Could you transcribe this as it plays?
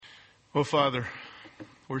Oh, Father,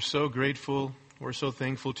 we're so grateful, we're so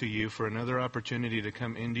thankful to you for another opportunity to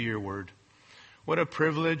come into your word. What a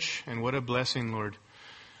privilege and what a blessing, Lord.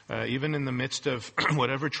 Even in the midst of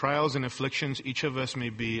whatever trials and afflictions each of us may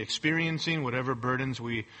be experiencing, whatever burdens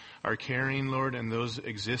we are carrying, Lord, and those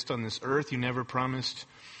exist on this earth, you never promised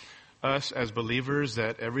us as believers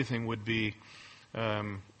that everything would be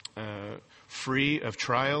free of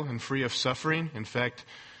trial and free of suffering. In fact,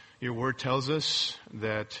 your word tells us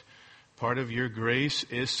that part of your grace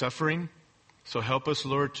is suffering. So help us,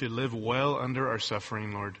 Lord, to live well under our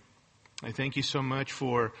suffering, Lord. I thank you so much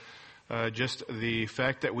for just the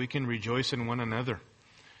fact that we can rejoice in one another,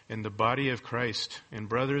 in the body of Christ, in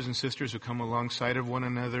brothers and sisters who come alongside of one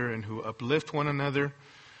another and who uplift one another.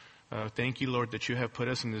 Thank you, Lord, that you have put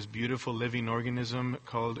us in this beautiful living organism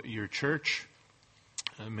called your church,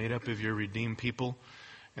 made up of your redeemed people,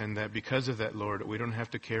 and that because of that, Lord, we don't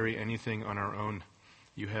have to carry anything on our own.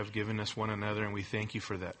 You have given us one another, and we thank you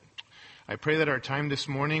for that. I pray that our time this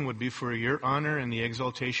morning would be for your honor and the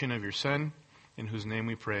exaltation of your Son, in whose name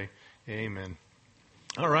we pray. Amen.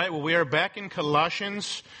 All right, well, we are back in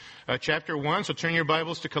Colossians chapter 1, so turn your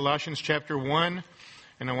Bibles to Colossians chapter 1,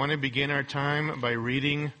 and I want to begin our time by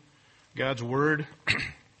reading God's Word,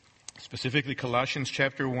 specifically Colossians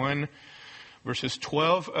chapter 1, verses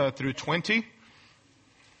 12 through 20.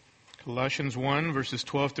 Colossians 1, verses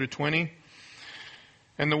 12 through 20.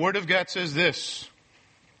 And the Word of God says this: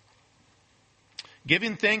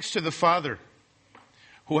 giving thanks to the Father,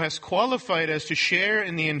 who has qualified us to share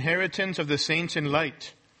in the inheritance of the saints in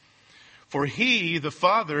light. For He, the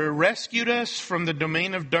Father, rescued us from the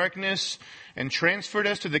domain of darkness and transferred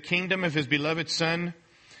us to the kingdom of His beloved Son,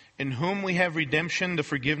 in whom we have redemption, the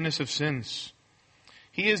forgiveness of sins.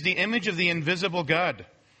 He is the image of the invisible God,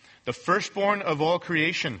 the firstborn of all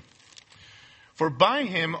creation. For by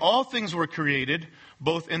Him all things were created,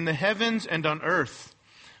 both in the heavens and on earth,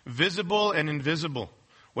 visible and invisible,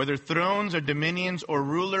 whether thrones or dominions or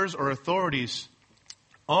rulers or authorities.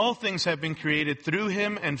 All things have been created through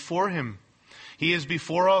Him and for Him. He is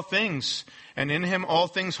before all things, and in Him all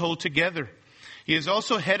things hold together. He is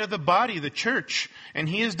also head of the body, the church, and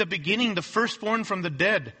He is the beginning, the firstborn from the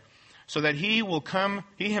dead, so that He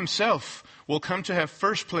Himself will come to have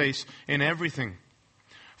first place in everything.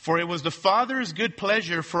 For it was the Father's good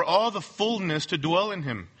pleasure for all the fullness to dwell in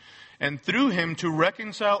Him, and through Him to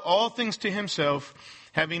reconcile all things to Himself,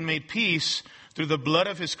 having made peace through the blood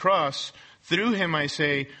of His cross. Through Him, I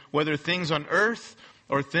say, whether things on earth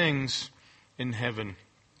or things in heaven.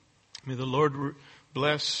 May the Lord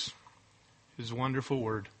bless His wonderful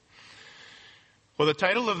word. Well, the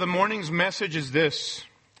title of the morning's message is this: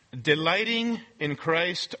 Delighting in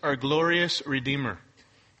Christ, our glorious Redeemer.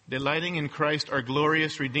 Delighting in Christ, our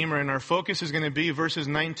glorious Redeemer. And our focus is going to be verses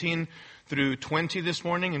 19 through 20 this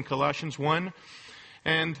morning in Colossians 1.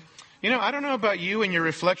 And, I don't know about you and your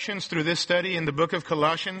reflections through this study in the book of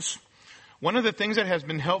Colossians. One of the things that has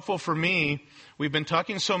been helpful for me, we've been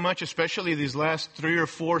talking so much, especially these last 3 or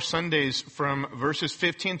 4 Sundays from verses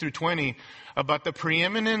 15 through 20, about the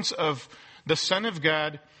preeminence of the Son of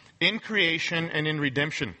God in creation and in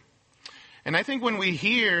redemption. And I think when we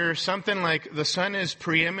hear something like the Son is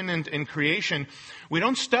preeminent in creation, we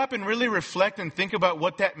don't stop and really reflect and think about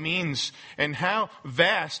what that means and how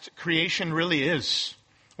vast creation really is.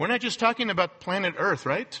 We're not just talking about planet Earth,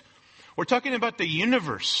 right? We're talking about the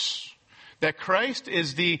universe. That Christ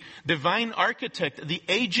is the divine architect, the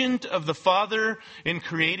agent of the Father in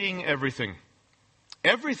creating everything.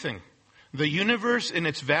 Everything. The universe in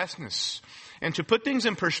its vastness. And to put things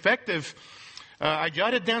in perspective, I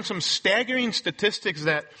jotted down some staggering statistics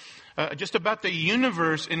that just about the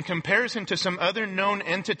universe in comparison to some other known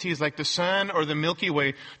entities like the sun or the Milky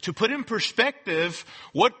Way, to put in perspective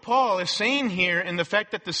what Paul is saying here in the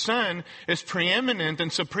fact that the Son is preeminent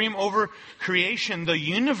and supreme over creation, the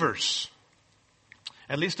universe.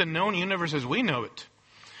 At least a known universe as we know it.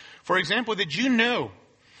 For example, did you know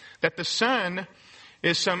that the sun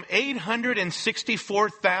is some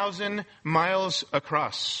 864,000 miles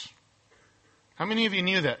across? How many of you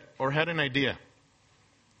knew that or had an idea?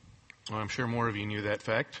 Well, I'm sure more of you knew that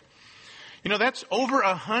fact. That's over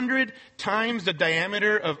 100 times the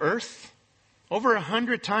diameter of Earth. Over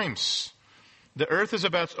 100 times. The Earth is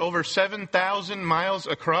about over 7,000 miles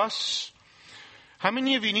across. How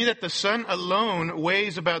many of you knew that the sun alone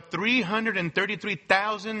weighs about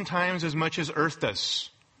 333,000 times as much as Earth does?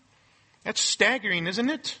 That's staggering, isn't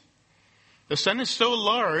it? The sun is so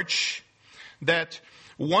large that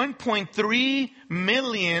 1.3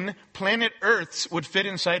 million planet Earths would fit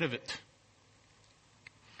inside of it.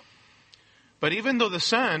 But even though the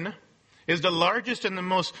sun is the largest and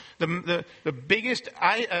the biggest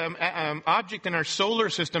object in our solar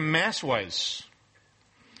system mass-wise.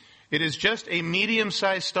 It is just a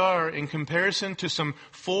medium-sized star in comparison to some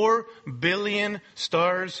 4 billion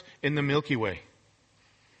stars in the Milky Way.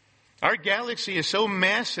 Our galaxy is so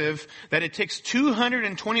massive that it takes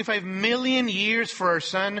 225 million years for our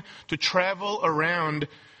sun to travel around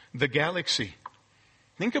the galaxy.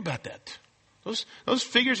 Think about that. Those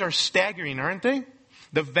figures are staggering, aren't they?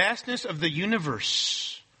 The vastness of the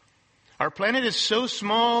universe. Our planet is so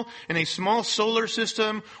small in a small solar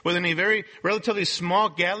system within a very relatively small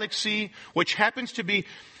galaxy, which happens to be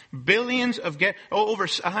billions of, over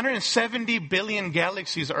 170 billion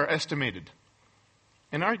galaxies are estimated.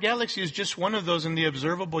 And our galaxy is just one of those in the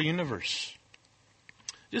observable universe.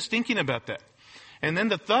 Just thinking about that. And then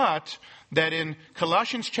the thought that in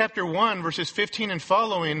Colossians chapter 1, verses 15 and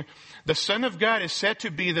following, the Son of God is said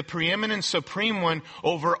to be the preeminent supreme one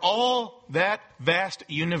over all that vast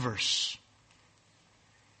universe.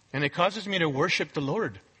 And it causes me to worship the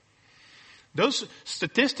Lord. Those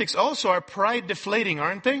statistics also are pride deflating,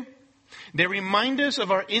 aren't they? They remind us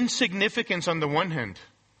of our insignificance on the one hand.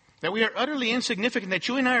 That we are utterly insignificant, that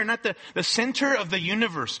you and I are not the center of the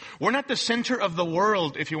universe. We're not the center of the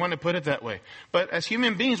world, if you want to put it that way. But as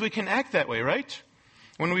human beings, we can act that way, right?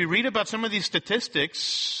 When we read about some of these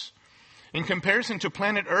statistics, in comparison to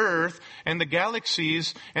planet Earth and the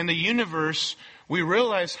galaxies and the universe, we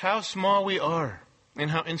realize how small we are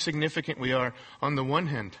and how insignificant we are on the one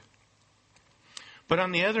hand. But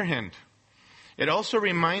on the other hand, it also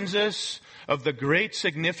reminds us of the great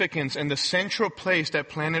significance and the central place that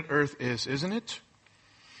planet Earth is, isn't it?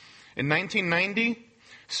 In 1990,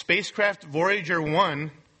 spacecraft Voyager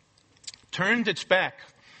 1 turned its back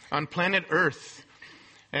on planet Earth.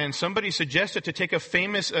 And somebody suggested to take a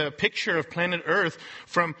famous picture of planet Earth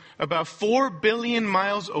from about 4 billion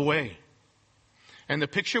miles away. And the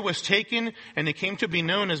picture was taken, and it came to be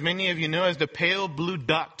known, as many of you know, as the pale blue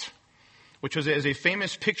dot, which was a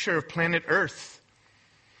famous picture of planet Earth.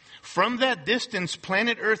 From that distance,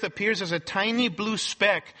 planet Earth appears as a tiny blue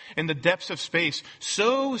speck in the depths of space.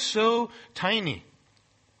 So tiny.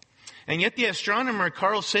 And yet the astronomer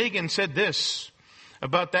Carl Sagan said this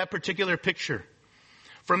about that particular picture.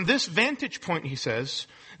 From this vantage point, he says,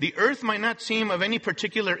 the Earth might not seem of any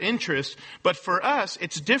particular interest, but for us,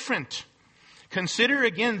 it's different. Consider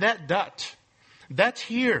again that dot. That's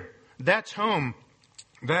here. That's home.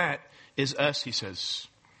 That is us, he says.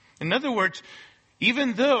 In other words,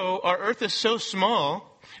 even though our Earth is so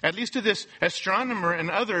small, at least to this astronomer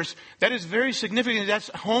and others, that is very significant. That's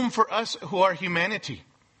home for us who are humanity.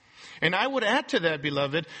 And I would add to that,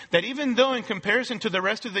 beloved, that even though in comparison to the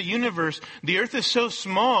rest of the universe, the Earth is so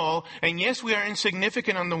small, and yes, we are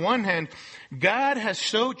insignificant on the one hand, God has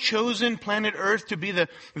so chosen planet Earth to be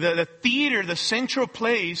the theater, the central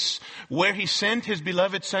place where He sent His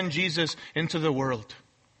beloved Son Jesus into the world.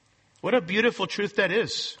 What a beautiful truth that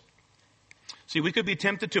is. See, we could be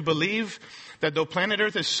tempted to believe that though planet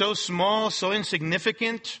Earth is so small, so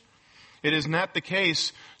insignificant, it is not the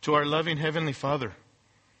case to our loving Heavenly Father.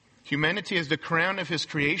 Humanity is the crown of His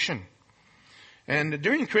creation. And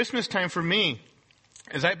during Christmas time for me,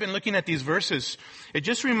 as I've been looking at these verses, it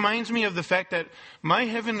just reminds me of the fact that my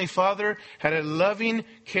Heavenly Father had a loving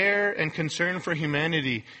care and concern for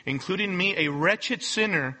humanity, including me, a wretched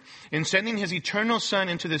sinner, in sending His eternal Son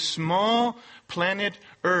into this small planet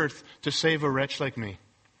Earth to save a wretch like me.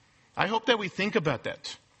 I hope that we think about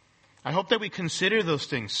that. I hope that we consider those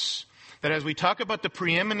things. That as we talk about the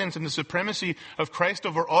preeminence and the supremacy of Christ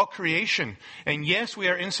over all creation, and yes, we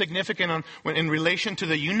are insignificant in relation to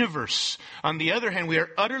the universe. On the other hand, we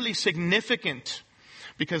are utterly significant.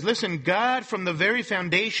 Because listen, God from the very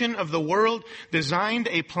foundation of the world designed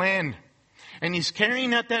a plan. And He's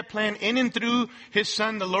carrying out that plan in and through His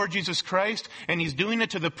Son, the Lord Jesus Christ, and He's doing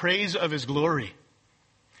it to the praise of His glory.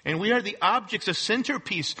 And we are the objects, a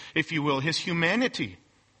centerpiece, if you will, His humanity.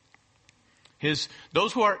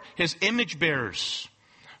 Those who are His image bearers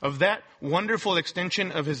of that wonderful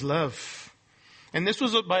extension of His love. And this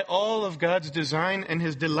was by all of God's design and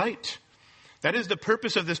His delight. That is the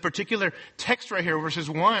purpose of this particular text right here,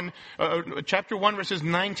 chapter 1, verses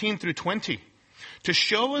 19 through 20. To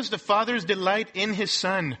show us the Father's delight in His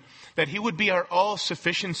Son, that He would be our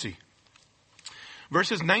all-sufficiency.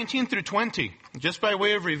 Verses 19 through 20, just by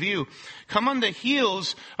way of review, come on the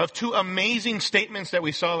heels of two amazing statements that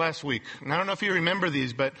we saw last week. And I don't know if you remember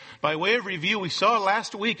these, but by way of review, we saw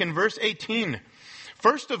last week in verse 18,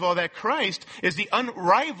 first of all, that Christ is the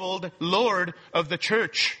unrivaled Lord of the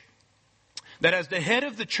church. That as the head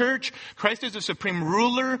of the church, Christ is the supreme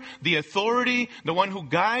ruler, the authority, the one who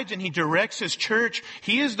guides and he directs his church.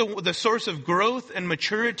 He is the source of growth and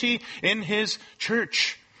maturity in his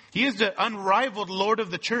church. He is the unrivaled Lord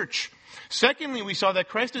of the church. Secondly, we saw that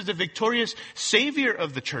Christ is the victorious Savior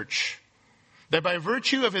of the church. That by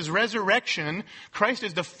virtue of his resurrection, Christ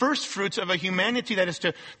is the first fruits of a humanity that is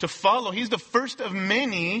to follow. He's the first of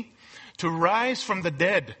many to rise from the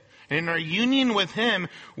dead. And in our union with him,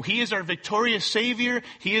 he is our victorious Savior.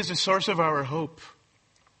 He is the source of our hope.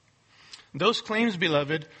 Those claims,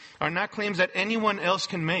 beloved, are not claims that anyone else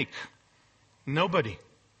can make. Nobody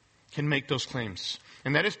can make those claims.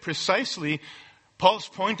 And that is precisely Paul's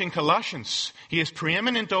point in Colossians. He is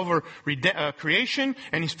preeminent over creation,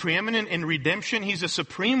 and he's preeminent in redemption. He's the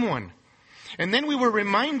supreme one. And then we were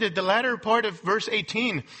reminded, the latter part of verse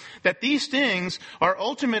 18, that these things are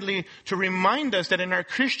ultimately to remind us that in our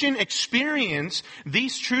Christian experience,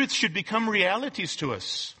 these truths should become realities to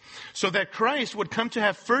us, so that Christ would come to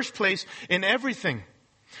have first place in everything.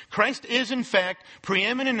 Christ is, in fact,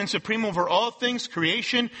 preeminent and supreme over all things,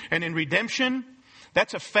 creation and in redemption.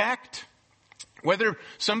 That's a fact. Whether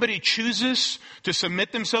somebody chooses to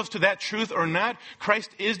submit themselves to that truth or not, Christ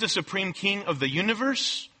is the supreme king of the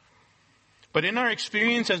universe. But in our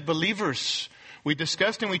experience as believers, we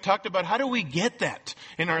discussed and we talked about how do we get that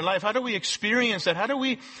in our life? How do we experience that? How do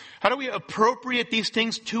we appropriate these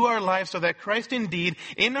things to our lives so that Christ indeed,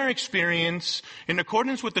 in our experience, in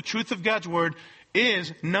accordance with the truth of God's word,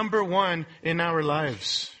 is number one in our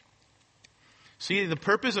lives? See, the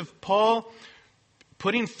purpose of Paul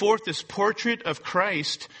putting forth this portrait of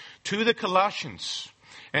Christ to the Colossians,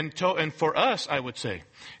 and for us, I would say,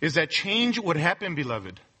 is that change would happen,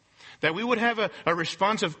 beloved. That we would have a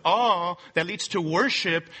response of awe that leads to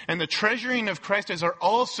worship and the treasuring of Christ as our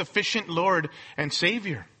all-sufficient Lord and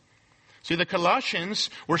Savior. See, the Colossians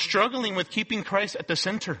were struggling with keeping Christ at the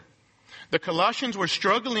center. The Colossians were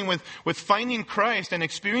struggling with finding Christ and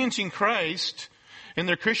experiencing Christ in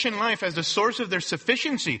their Christian life as the source of their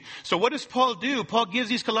sufficiency. So what does Paul do? Paul gives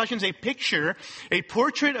these Colossians a picture, a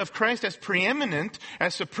portrait of Christ as preeminent,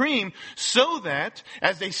 as supreme, so that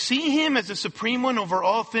as they see him as the supreme one over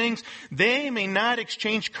all things, they may not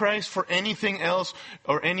exchange Christ for anything else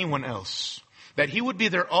or anyone else. That he would be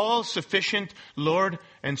their all-sufficient Lord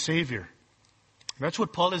and Savior. That's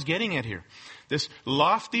what Paul is getting at here. This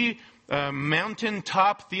lofty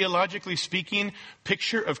mountaintop, theologically speaking,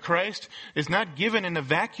 picture of Christ is not given in a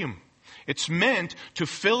vacuum. It's meant to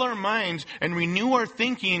fill our minds and renew our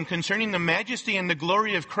thinking concerning the majesty and the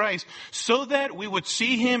glory of Christ so that we would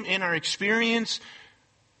see him in our experience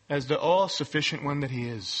as the all-sufficient one that he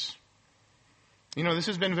is. You know, this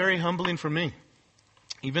has been very humbling for me,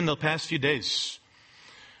 even the past few days.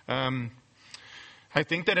 I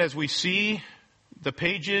think that as we see the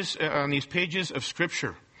pages, on these pages of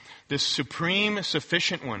Scripture, this supreme,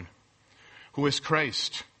 sufficient one, who is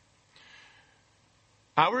Christ.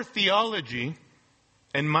 Our theology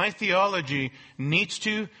and my theology needs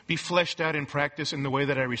to be fleshed out in practice in the way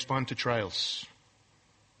that I respond to trials.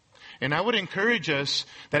 And I would encourage us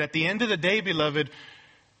that at the end of the day, beloved,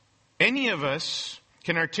 any of us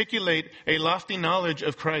can articulate a lofty knowledge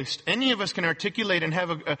of Christ. Any of us can articulate and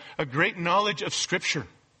have a great knowledge of Scripture.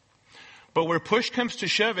 But where push comes to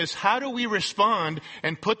shove is how do we respond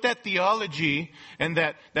and put that theology and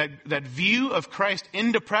that view of Christ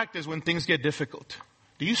into practice when things get difficult?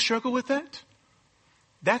 Do you struggle with that?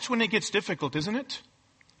 That's when it gets difficult, isn't it?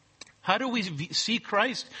 How do we see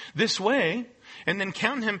Christ this way and then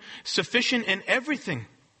count him sufficient in everything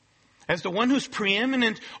as the one who's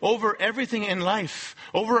preeminent over everything in life,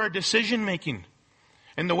 over our decision making?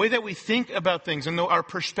 And the way that we think about things and our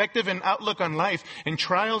perspective and outlook on life and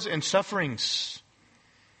trials and sufferings.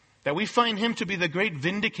 That we find him to be the great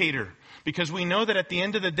vindicator because we know that at the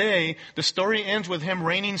end of the day, the story ends with him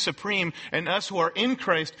reigning supreme and us who are in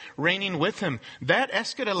Christ reigning with him. That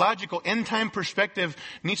eschatological end-time perspective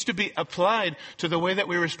needs to be applied to the way that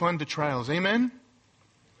we respond to trials. Amen?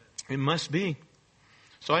 It must be.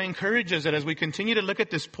 So I encourage us that as we continue to look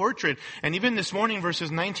at this portrait, and even this morning,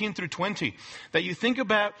 verses 19 through 20, that you think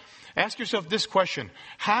about, ask yourself this question.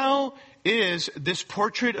 How is this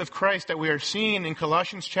portrait of Christ that we are seeing in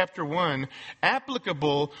Colossians chapter 1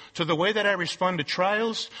 applicable to the way that I respond to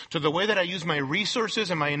trials, to the way that I use my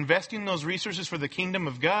resources? Am I investing those resources for the kingdom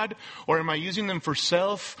of God? Or am I using them for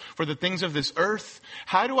self, for the things of this earth?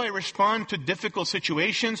 How do I respond to difficult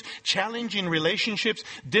situations, challenging relationships,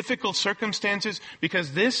 difficult circumstances?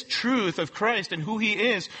 Because this truth of Christ and who he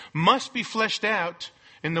is must be fleshed out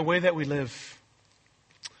in the way that we live.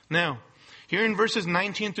 Now, here in verses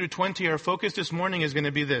 19 through 20, our focus this morning is going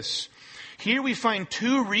to be this. Here we find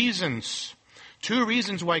two reasons 2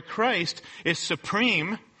 reasons why Christ is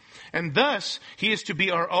supreme, and thus he is to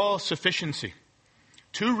be our all-sufficiency.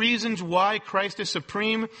 2 reasons why Christ is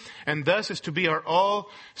supreme, and thus is to be our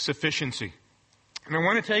all-sufficiency. And I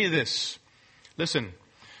want to tell you this. Listen,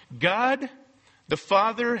 God the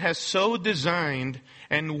Father has so designed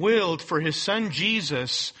and willed for His Son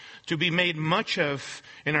Jesus to be made much of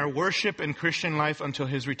in our worship and Christian life until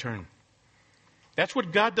His return. That's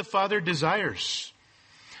what God the Father desires.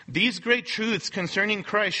 These great truths concerning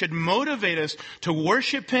Christ should motivate us to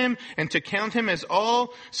worship Him and to count Him as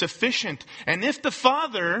all sufficient. And if the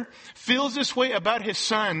Father feels this way about His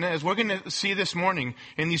Son, as we're going to see this morning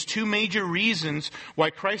in these 2 major reasons why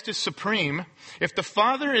Christ is supreme, if the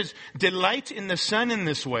Father is delight in the Son in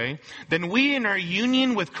this way, then we in our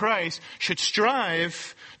union with Christ should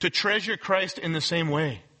strive to treasure Christ in the same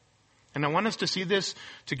way. And I want us to see this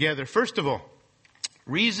together. First of all,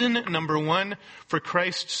 reason number 1 for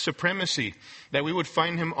Christ's supremacy, that we would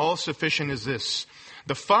find Him all-sufficient, is this.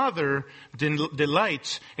 The Father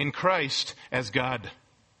delights in Christ as God.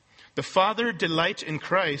 The Father delights in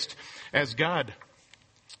Christ as God.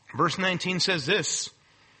 Verse 19 says this.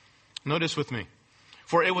 Notice with me.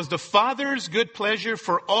 For it was the Father's good pleasure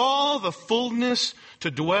for all the fullness to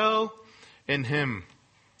dwell in Him.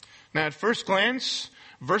 Now at first glance,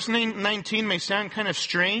 verse 19 may sound kind of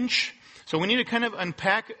strange. So we need to kind of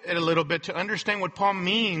unpack it a little bit to understand what Paul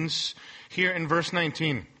means here in verse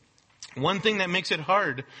 19. One thing that makes it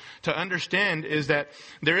hard to understand is that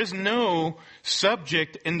there is no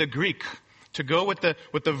subject in the Greek to go with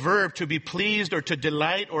the verb to be pleased or to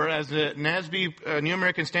delight, or as the NASB New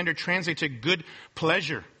American Standard translates it, good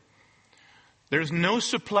pleasure. There's no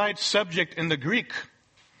supplied subject in the Greek.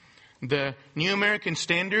 The New American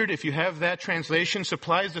Standard, if you have that translation,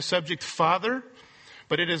 supplies the subject Father,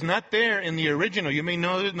 but it is not there in the original. You may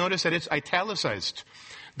notice that it's italicized.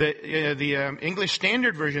 The English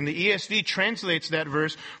Standard Version, the ESV, translates that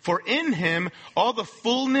verse, for in Him all the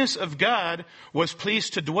fullness of God was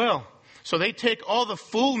pleased to dwell. So they take all the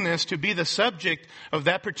fullness to be the subject of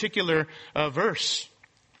that particular verse.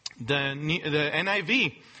 The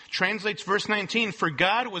NIV translates verse 19, for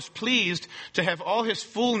God was pleased to have all His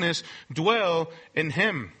fullness dwell in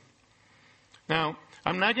Him. Now,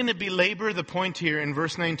 I'm not going to belabor the point here in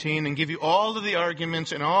verse 19 and give you all of the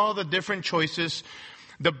arguments and all the different choices.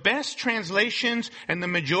 The best translations and the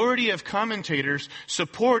majority of commentators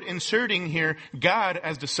support inserting here God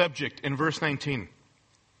as the subject in verse 19.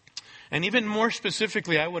 And even more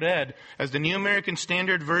specifically, I would add, as the New American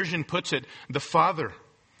Standard Version puts it, the Father.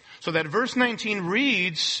 So that verse 19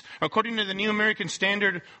 reads, according to the New American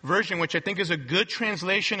Standard Version, which I think is a good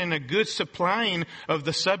translation and a good supplying of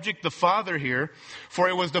the subject, the Father here, for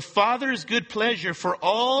it was the Father's good pleasure for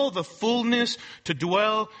all the fullness to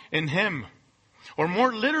dwell in Him. Or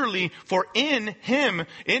more literally, for in Him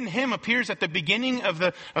appears at the beginning of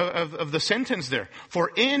the sentence there.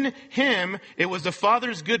 For in Him it was the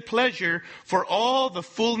Father's good pleasure for all the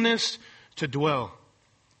fullness to dwell.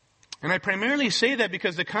 And I primarily say that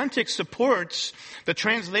because the context supports the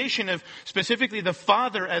translation of specifically the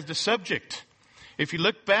Father as the subject. If you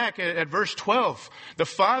look back at verse 12, the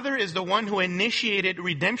Father is the one who initiated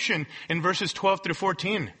redemption in verses 12 through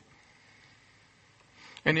 14.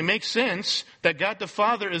 And it makes sense that God the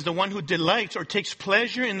Father is the one who delights or takes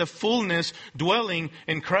pleasure in the fullness dwelling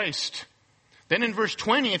in Christ. Then in verse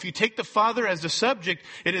 20, if you take the Father as the subject,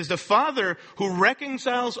 it is the Father who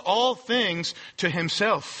reconciles all things to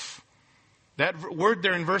Himself. That word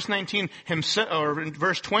there in verse 19, himself, or in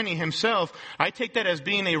verse 20, Himself, I take that as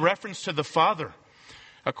being a reference to the Father.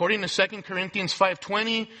 According to 2 Corinthians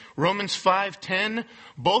 5:20, Romans 5:10,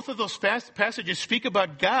 both of those passages speak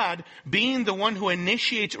about God being the one who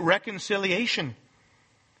initiates reconciliation.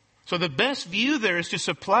 So the best view there is to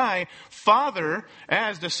supply Father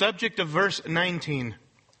as the subject of verse 19.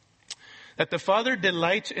 That the Father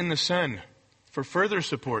delights in the Son for further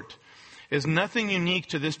support is nothing unique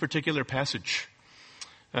to this particular passage.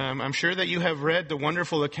 I'm sure that you have read the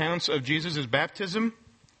wonderful accounts of Jesus' baptism.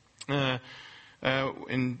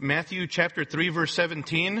 In Matthew chapter 3, verse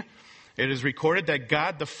 17, it is recorded that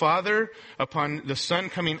God the Father, upon the Son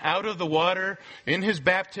coming out of the water in His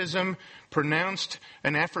baptism, pronounced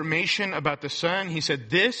an affirmation about the Son. He said,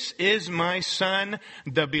 "This is my Son,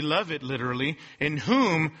 the beloved," literally, "in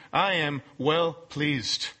whom I am well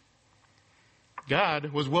pleased."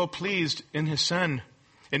 God was well pleased in His Son.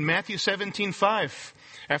 In Matthew 17:5,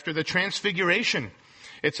 after the transfiguration,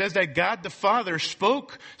 it says that God the Father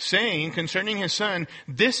spoke, saying concerning His Son,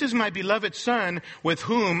 "This is my beloved Son, with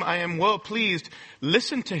whom I am well pleased.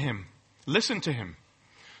 Listen to Him." Listen to Him.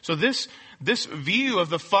 So this this view of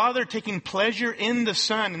the Father taking pleasure in the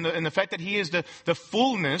Son and the fact that He is the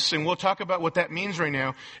fullness, and we'll talk about what that means right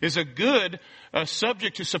now, is a good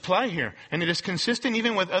subject to supply here. And it is consistent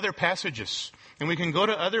even with other passages. And we can go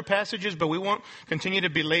to other passages, but we won't continue to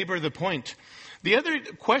belabor the point. The other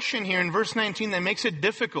question here in verse 19 that makes it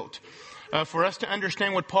difficult for us to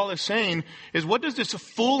understand what Paul is saying is, what does this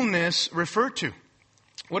fullness refer to?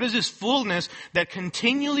 What is this fullness that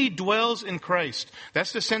continually dwells in Christ?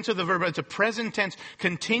 That's the sense of the verb. It's a present tense.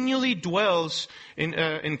 Continually dwells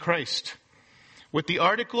in Christ. With the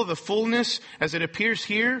article, the fullness, as it appears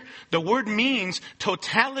here, the word means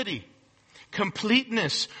totality,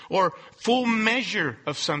 completeness, or full measure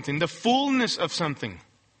of something, the fullness of something.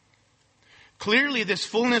 Clearly, this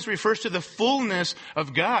fullness refers to the fullness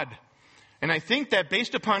of God. And I think that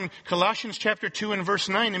based upon Colossians chapter 2 and verse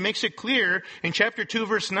 9, it makes it clear in chapter 2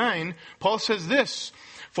 verse 9, Paul says this,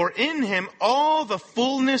 "For in Him all the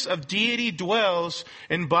fullness of deity dwells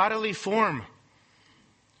in bodily form."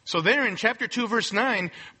 So there in chapter 2 verse 9,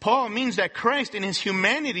 Paul means that Christ in His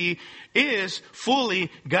humanity is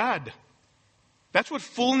fully God. That's what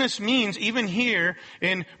fullness means even here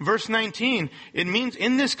in verse 19. It means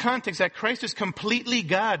in this context that Christ is completely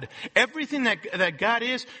God. Everything that God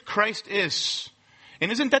is, Christ is.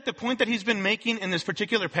 And isn't that the point that he's been making in this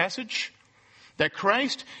particular passage? That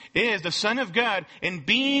Christ is the Son of God, and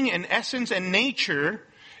being and essence and nature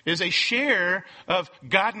is a share of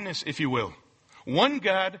godness, if you will. One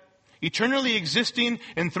God, eternally existing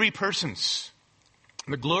in three persons.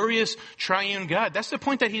 The glorious triune God. That's the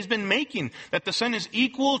point that he's been making. That the Son is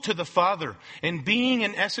equal to the Father in being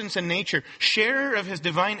and essence and nature. Sharer of His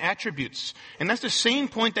divine attributes. And that's the same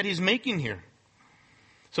point that he's making here.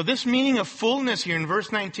 So this meaning of fullness here in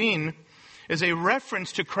verse 19 is a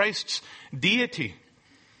reference to Christ's deity.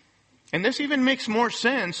 And this even makes more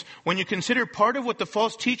sense when you consider part of what the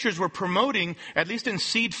false teachers were promoting, at least in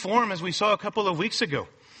seed form, as we saw a couple of weeks ago.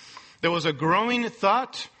 There was a growing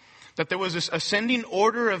thought that there was this ascending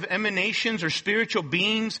order of emanations or spiritual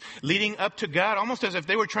beings leading up to God, almost as if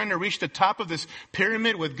they were trying to reach the top of this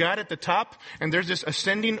pyramid with God at the top. And there's this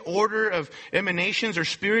ascending order of emanations or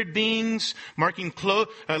spirit beings marking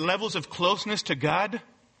levels of closeness to God.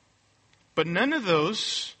 But none of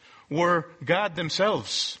those were God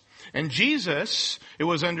themselves. And Jesus, it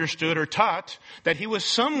was understood or taught that He was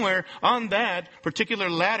somewhere on that particular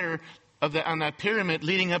ladder on that pyramid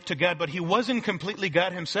leading up to God, but He wasn't completely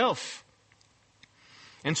God Himself.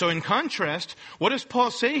 And so in contrast, what does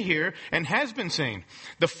Paul say here and has been saying?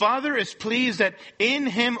 The Father is pleased that in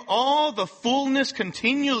Him all the fullness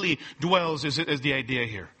continually dwells, is the idea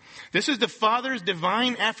here. This is the Father's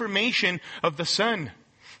divine affirmation of the Son.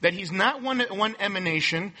 That He's not one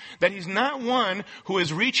emanation, that He's not one who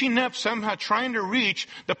is reaching up somehow trying to reach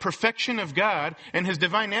the perfection of God and His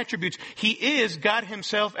divine attributes. He is God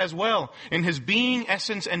Himself as well in His being,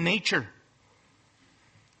 essence, and nature.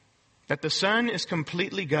 That the Son is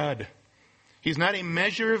completely God. He's not a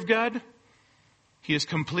measure of God. He is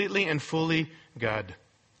completely and fully God.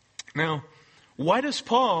 Now, why does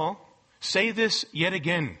Paul say this yet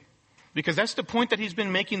again? Because that's the point that he's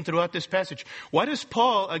been making throughout this passage. Why does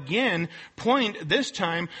Paul again point this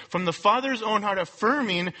time from the Father's own heart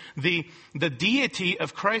affirming the deity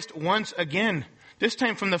of Christ once again? This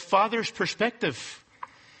time from the Father's perspective.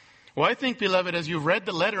 Well, I think, beloved, as you've read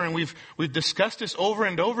the letter and we've discussed this over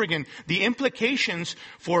and over again, the implications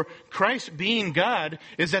for Christ being God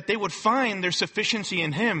is that they would find their sufficiency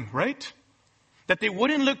in Him, right? That they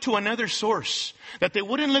wouldn't look to another source. That they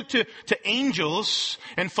wouldn't look to angels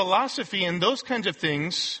and philosophy and those kinds of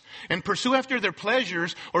things and pursue after their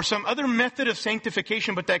pleasures or some other method of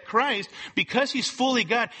sanctification. But that Christ, because He's fully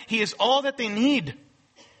God, He is all that they need.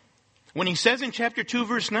 When He says in chapter 2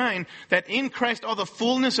 verse 9 that in Christ all the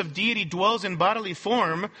fullness of deity dwells in bodily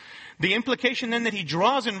form, the implication then that He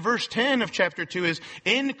draws in verse 10 of chapter 2 is,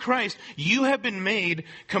 in Christ you have been made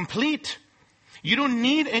complete. You don't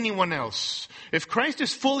need anyone else. If Christ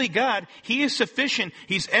is fully God, He is sufficient.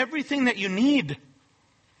 He's everything that you need.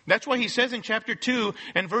 That's why He says in chapter 2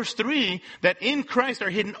 and verse 3 that in Christ are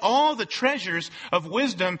hidden all the treasures of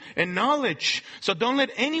wisdom and knowledge. So don't let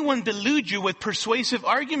anyone delude you with persuasive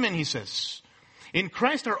argument, He says. In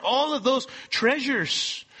Christ are all of those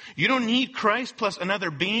treasures. You don't need Christ plus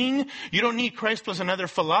another being. You don't need Christ plus another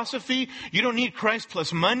philosophy. You don't need Christ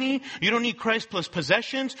plus money. You don't need Christ plus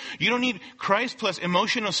possessions. You don't need Christ plus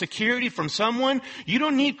emotional security from someone. You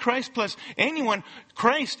don't need Christ plus anyone.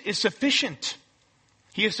 Christ is sufficient.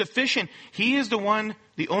 He is sufficient. He is the one,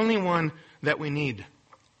 the only one that we need.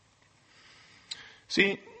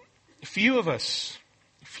 See, few of us,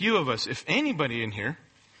 if anybody in here,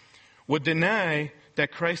 would deny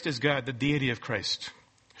that Christ is God, the deity of Christ.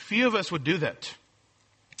 Few of us would do that.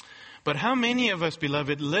 But how many of us,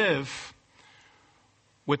 beloved, live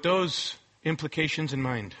with those implications in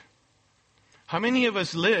mind? How many of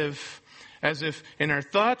us live as if in our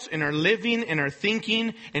thoughts, in our living, in our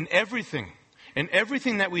thinking, in everything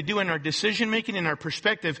that we do, in our decision making, in our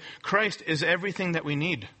perspective, Christ is everything that we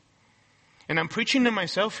need? And I'm preaching to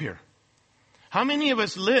myself here. How many of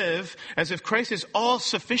us live as if Christ is all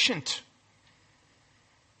sufficient?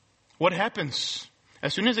 What happens?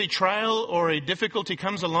 As soon as a trial or a difficulty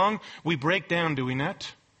comes along, we break down, do we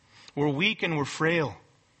not? We're weak and we're frail.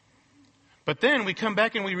 But then we come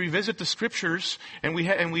back and we revisit the Scriptures and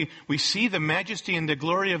we see the majesty and the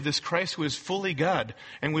glory of this Christ who is fully God.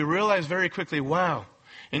 And we realize very quickly, wow,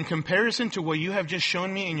 in comparison to what you have just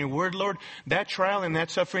shown me in your word, Lord, that trial and that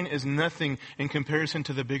suffering is nothing in comparison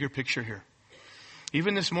to the bigger picture here.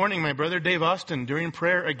 Even this morning, my brother Dave Austin, during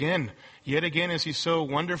prayer yet again, as he so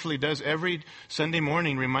wonderfully does every Sunday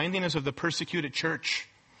morning, reminding us of the persecuted church.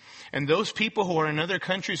 And those people who are in other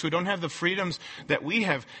countries who don't have the freedoms that we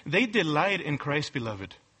have, they delight in Christ,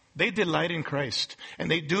 beloved. They delight in Christ. And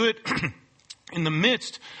they do it in the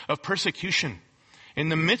midst of persecution. In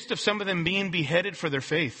the midst of some of them being beheaded for their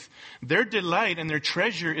faith. Their delight and their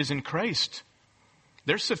treasure is in Christ.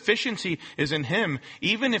 Their sufficiency is in Him,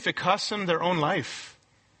 even if it costs them their own life.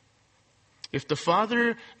 If the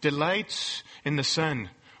Father delights in the Son,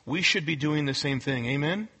 we should be doing the same thing.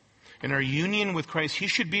 Amen? In our union with Christ, He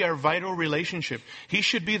should be our vital relationship. He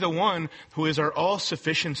should be the one who is our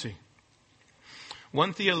all-sufficiency.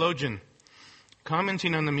 One theologian,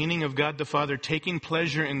 commenting on the meaning of God the Father taking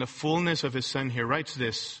pleasure in the fullness of His Son here, writes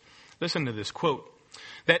this. Listen to this, quote,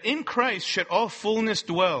 that in Christ should all fullness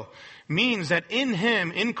dwell means that in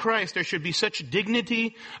Him, in Christ, there should be such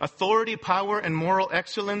dignity, authority, power, and moral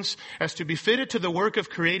excellence as to be fitted to the work of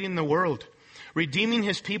creating the world, redeeming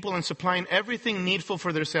His people and supplying everything needful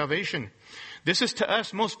for their salvation. This is to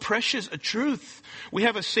us most precious a truth. We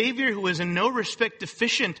have a Savior who is in no respect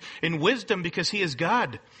deficient in wisdom because He is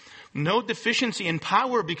God. No deficiency in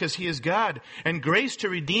power because He is God, and grace to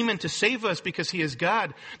redeem and to save us because He is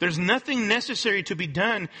God. There's nothing necessary to be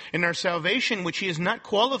done in our salvation which He is not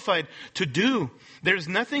qualified to do. There's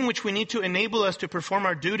nothing which we need to enable us to perform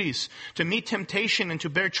our duties, to meet temptation and to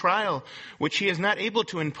bear trial, which He is not able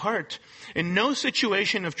to impart. In no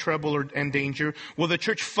situation of trouble and danger will the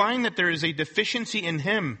church find that there is a deficiency in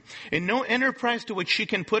Him. In no enterprise to which she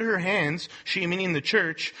can put her hands, she meaning the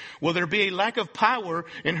church, will there be a lack of power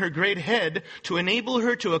in her great head to enable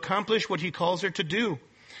her to accomplish what He calls her to do.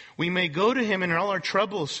 We may go to Him in all our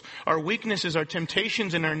troubles, our weaknesses, our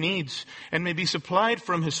temptations, and our needs, and may be supplied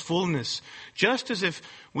from His fullness. Just as if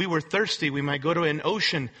we were thirsty, we might go to an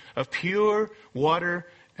ocean of pure water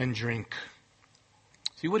and drink.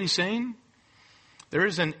 See what he's saying? There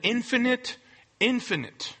is an infinite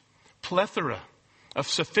plethora of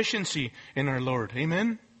sufficiency in our Lord.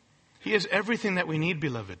 Amen? He is everything that we need,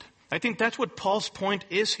 beloved. I think that's what Paul's point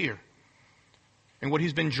is here. And what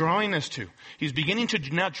he's been drawing us to. He's beginning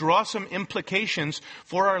to now draw some implications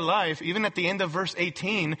for our life, even at the end of verse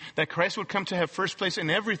 18, that Christ would come to have first place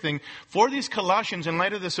in everything for these Colossians in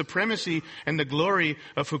light of the supremacy and the glory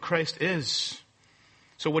of who Christ is.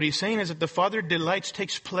 So what he's saying is that the Father delights,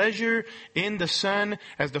 takes pleasure in the Son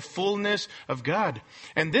as the fullness of God.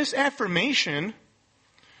 And this affirmation,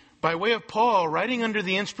 by way of Paul, writing under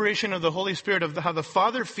the inspiration of the Holy Spirit of how the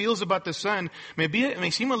Father feels about the Son, it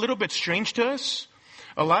may seem a little bit strange to us.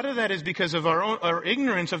 A lot of that is because of our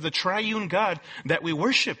ignorance of the triune God that we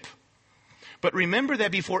worship. But remember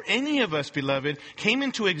that before any of us, beloved, came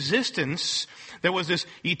into existence, there was this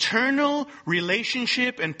eternal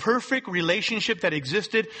relationship and perfect relationship that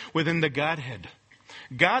existed within the Godhead.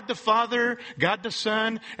 God the Father, God the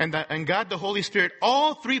Son, and God the Holy Spirit,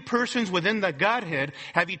 all three persons within the Godhead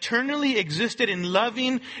have eternally existed in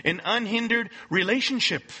loving and unhindered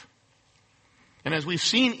relationship. And as we've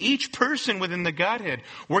seen, each person within the Godhead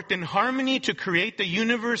worked in harmony to create the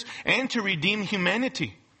universe and to redeem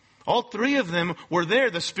humanity. All three of them were there.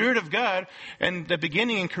 The Spirit of God and the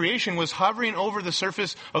beginning in creation was hovering over the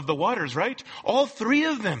surface of the waters, right? All three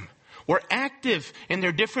of them were active in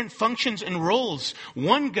their different functions and roles.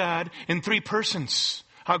 One God in three persons.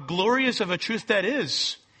 How glorious of a truth that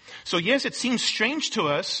is. So yes, it seems strange to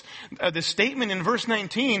us, the statement in verse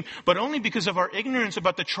 19, but only because of our ignorance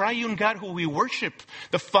about the triune God who we worship.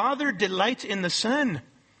 The Father delights in the Son.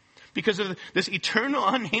 Because of this eternal,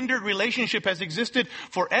 unhindered relationship has existed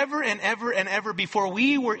forever and ever and ever before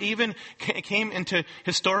we were even came into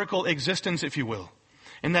historical existence, if you will.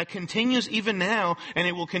 And that continues even now, and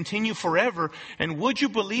it will continue forever. And would you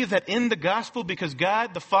believe that in the gospel, because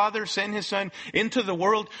God the Father sent His Son into the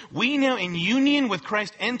world, we now in union with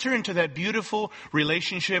Christ enter into that beautiful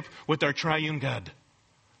relationship with our triune God.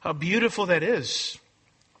 How beautiful that is.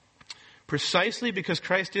 Precisely because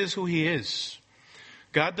Christ is who He is.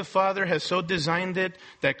 God the Father has so designed it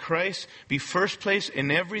that Christ be first place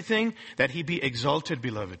in everything, that He be exalted,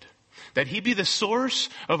 beloved. That He be the source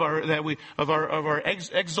of our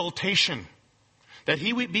exaltation. That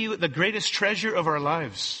He would be the greatest treasure of our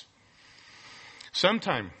lives.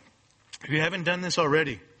 Sometime, if you haven't done this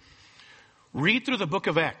already, read through the book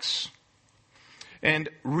of Acts. And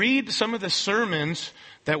read some of the sermons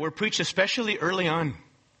that were preached especially early on.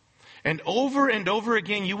 And over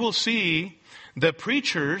again you will see the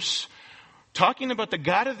preachers talking about the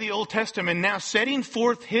God of the Old Testament now setting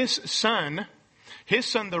forth His Son,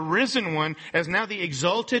 the risen one, as now the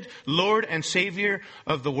exalted Lord and Savior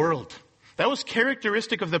of the world. That was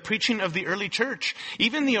characteristic of the preaching of the early church.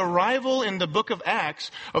 Even the arrival in the book of Acts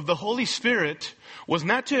of the Holy Spirit was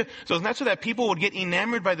not so that people would get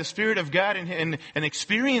enamored by the Spirit of God and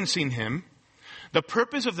experiencing Him. The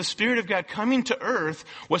purpose of the Spirit of God coming to earth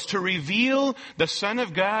was to reveal the Son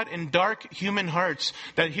of God in dark human hearts.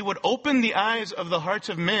 That He would open the eyes of the hearts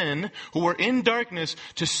of men who were in darkness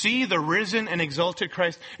to see the risen and exalted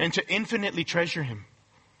Christ and to infinitely treasure Him.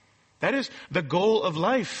 That is the goal of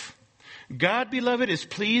life. God, beloved, is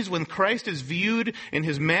pleased when Christ is viewed in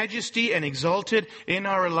His majesty and exalted in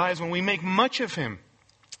our lives, when we make much of Him.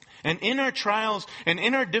 And in our trials and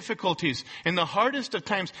in our difficulties, in the hardest of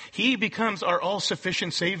times, He becomes our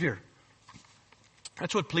all-sufficient Savior.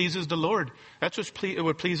 That's what pleases the Lord. That's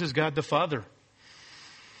what pleases God the Father.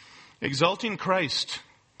 Exalting Christ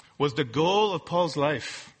was the goal of Paul's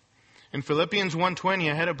life. In Philippians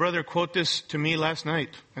 1:20, I had a brother quote this to me last night,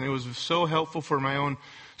 and it was so helpful for my own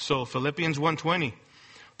soul. Philippians 1:20.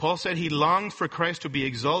 Paul said he longed for Christ to be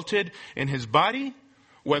exalted in His body,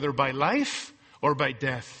 whether by life or by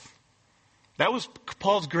death. That was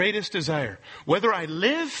Paul's greatest desire. Whether I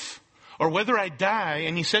live or whether I die,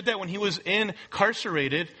 and he said that when he was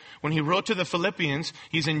incarcerated, when he wrote to the Philippians,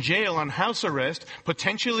 he's in jail on house arrest,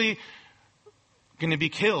 potentially going to be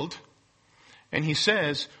killed. And he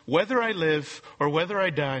says, whether I live or whether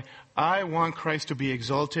I die, I want Christ to be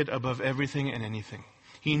exalted above everything and anything.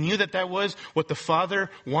 He knew that was what the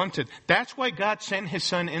Father wanted. That's why God sent His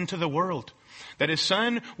Son into the world. That His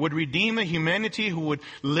Son would redeem a humanity who would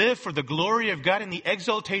live for the glory of God in the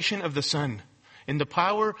exaltation of the Son, in the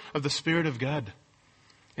power of the Spirit of God.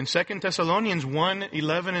 In 2 Thessalonians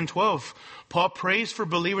 1:11 and 12, Paul prays for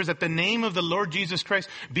believers that the name of the Lord Jesus Christ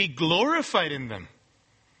be glorified in them.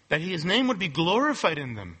 That His name would be glorified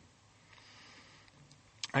in them.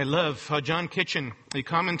 I love how John Kitchen, a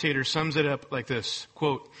commentator, sums it up like this,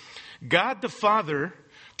 quote, God the Father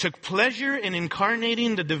took pleasure in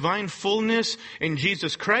incarnating the divine fullness in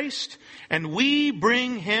Jesus Christ, and we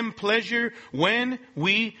bring Him pleasure when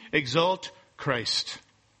we exalt Christ.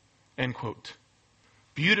 End quote.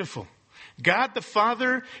 Beautiful. God the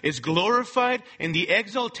Father is glorified in the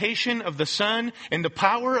exaltation of the Son and the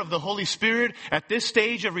power of the Holy Spirit at this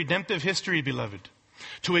stage of redemptive history, beloved.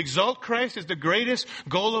 To exalt Christ is the greatest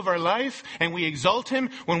goal of our life, and we exalt Him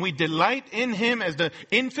when we delight in Him as the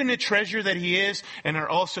infinite treasure that He is and our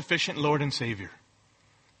all-sufficient Lord and Savior.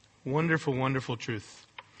 Wonderful, wonderful truth.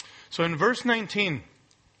 So in verse 19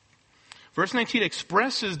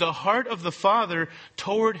 expresses the heart of the Father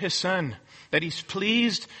toward His Son. That He's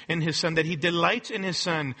pleased in His Son, that He delights in His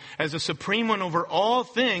Son as the supreme one over all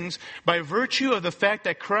things by virtue of the fact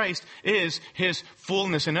that Christ is His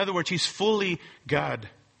fullness. In other words, He's fully God.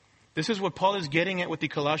 This is what Paul is getting at with the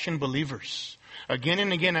Colossian believers. Again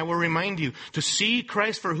and again, I will remind you to see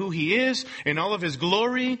Christ for who He is in all of His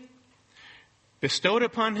glory, bestowed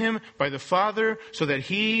upon Him by the Father so that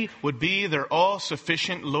He would be their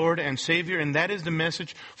all-sufficient Lord and Savior. And that is the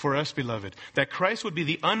message for us, beloved. That Christ would be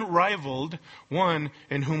the unrivaled one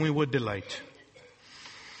in whom we would delight.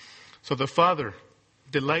 So the Father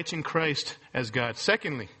delights in Christ as God.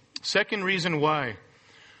 Second reason why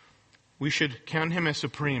we should count Him as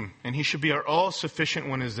supreme and He should be our all-sufficient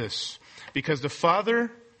one is this. Because the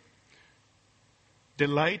Father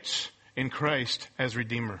delights in Christ as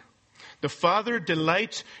Redeemer. The Father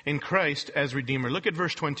delights in Christ as Redeemer. Look at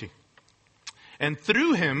verse 20. And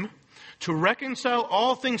through Him to reconcile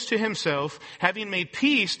all things to Himself, having made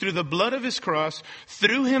peace through the blood of His cross,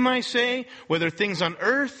 through Him I say, whether things on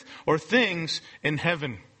earth or things in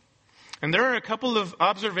heaven. And there are a couple of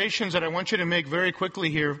observations that I want you to make very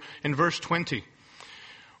quickly here in verse 20.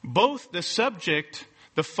 Both the subject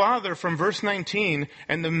the Father from verse 19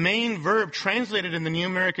 and the main verb translated in the New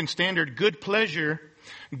American Standard, good pleasure,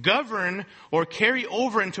 govern or carry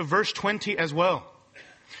over into verse 20 as well.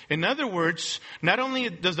 In other words, not only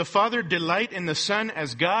does the Father delight in the Son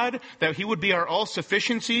as God, that He would be our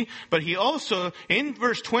all-sufficiency, but He also, in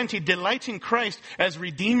verse 20, delights in Christ as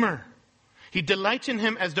Redeemer. He delights in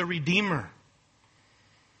Him as the Redeemer.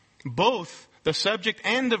 Both the subject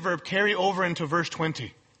and the verb carry over into verse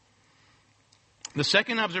 20. The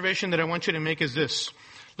second observation that I want you to make is this.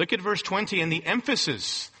 Look at verse 20 and the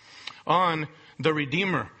emphasis on the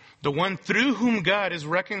Redeemer, the one through whom God is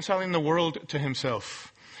reconciling the world to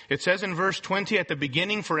Himself. It says in verse 20 at the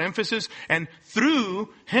beginning for emphasis, and through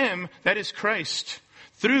Him, that is Christ.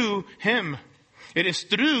 Through Him. It is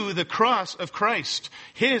through the cross of Christ,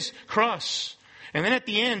 His cross. And then at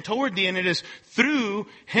the end, toward the end, it is through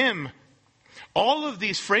Him. All of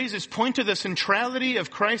these phrases point to the centrality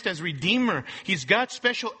of Christ as Redeemer. He's God's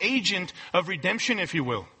special agent of redemption, if you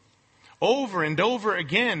will. Over and over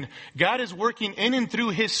again, God is working in and through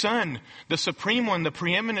His Son, the supreme one, the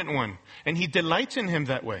preeminent one. And He delights in Him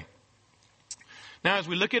that way. Now, as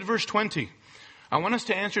we look at verse 20, I want us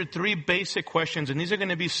to answer three basic questions. And these are going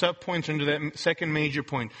to be sub-points under that second major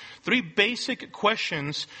point. Three basic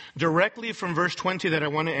questions directly from verse 20 that I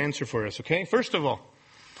want to answer for us, okay? First of all,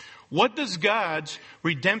 what does God's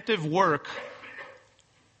redemptive work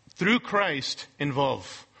through Christ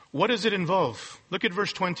involve? What does it involve? Look at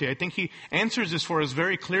verse 20. I think he answers this for us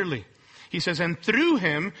very clearly. He says, and through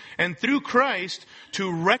Him and through Christ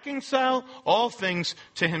to reconcile all things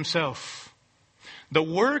to Himself. The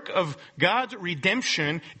work of God's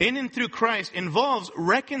redemption in and through Christ involves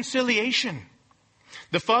reconciliation.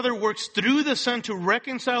 The Father works through the Son to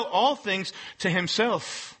reconcile all things to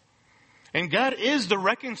Himself. And God is the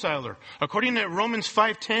reconciler. According to Romans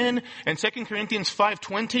 5:10 and 2 Corinthians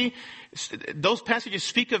 5:20, those passages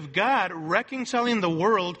speak of God reconciling the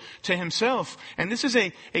world to Himself. And this is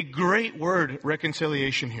a great word,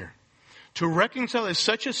 reconciliation here. To reconcile is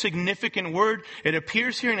such a significant word. It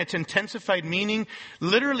appears here in its intensified meaning,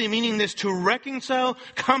 literally meaning this, to reconcile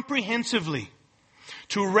comprehensively.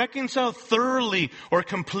 To reconcile thoroughly or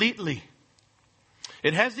completely.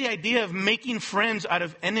 It has the idea of making friends out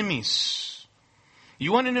of enemies.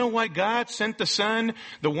 You want to know why God sent the Son,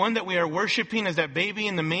 the one that we are worshiping as that baby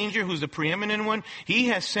in the manger who's the preeminent one? He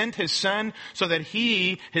has sent His Son so that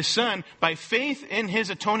He, His Son, by faith in His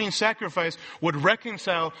atoning sacrifice, would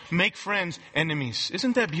reconcile, make friends, enemies.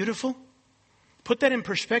 Isn't that beautiful? Put that in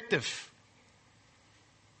perspective.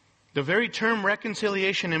 The very term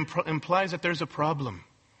reconciliation implies that there's a problem.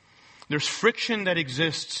 There's friction that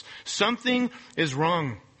exists. Something is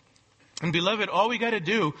wrong. And beloved, all we got to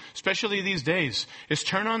do, especially these days, is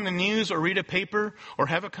turn on the news or read a paper or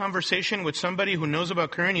have a conversation with somebody who knows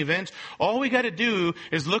about current events. All we got to do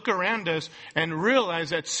is look around us and realize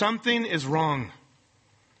that something is wrong.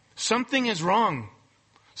 Something is wrong.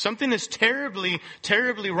 Something is terribly,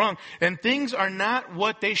 terribly wrong. And things are not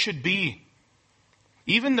what they should be.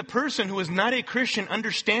 Even the person who is not a Christian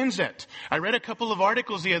understands that. I read a couple of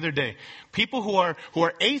articles the other day. People who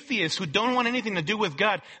are atheists, who don't want anything to do with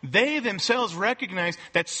God, they themselves recognize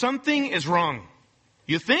that something is wrong.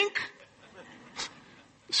 You think?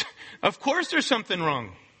 Of course there's something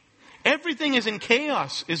wrong. Everything is in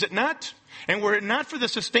chaos, is it not? And were it not for the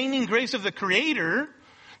sustaining grace of the Creator,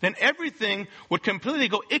 then everything would completely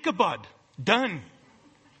go Ichabod. Done.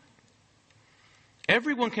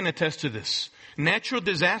 Everyone can attest to this. Natural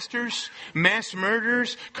disasters, mass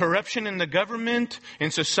murders, corruption in the government, in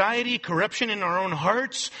society, corruption in our own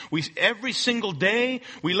hearts. Every single day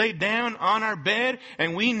we lay down on our bed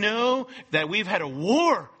and we know that we've had a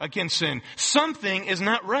war against sin. Something is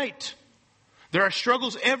not right. There are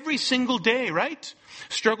struggles every single day, right?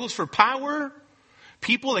 Struggles for power,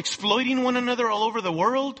 people exploiting one another all over the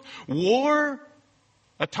world, war,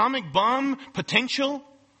 atomic bomb potential.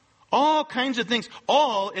 All kinds of things.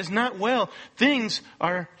 All is not well. Things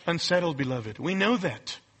are unsettled, beloved. We know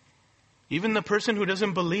that. Even the person who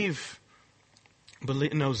doesn't believe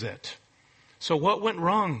knows that. So what went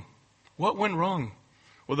wrong? What went wrong?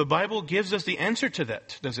 Well, the Bible gives us the answer to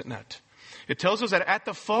that, does it not? It tells us that at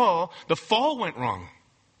the fall went wrong.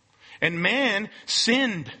 And man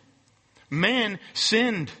sinned. Man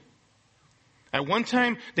sinned. At one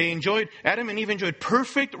time, Adam and Eve enjoyed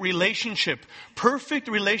perfect relationship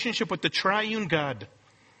with the triune God.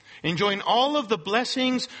 Enjoying all of the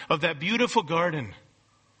blessings of that beautiful garden.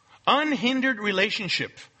 Unhindered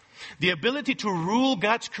relationship. The ability to rule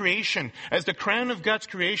God's creation as the crown of God's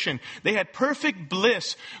creation. They had perfect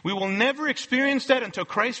bliss. We will never experience that until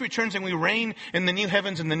Christ returns and we reign in the new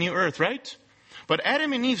heavens and the new earth, right? But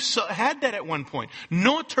Adam and Eve had that at one point.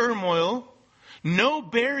 No turmoil, no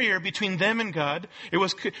barrier between them and God. It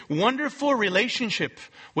was wonderful relationship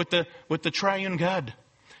with the triune God.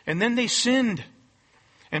 And then they sinned.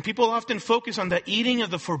 And people often focus on the eating of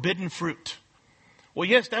the forbidden fruit. Well,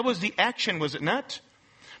 yes, that was the action, was it not?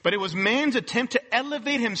 But it was man's attempt to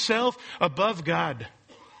elevate himself above God.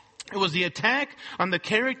 It was the attack on the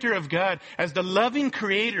character of God as the loving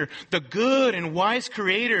creator, the good and wise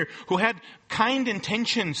creator who had kind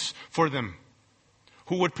intentions for them,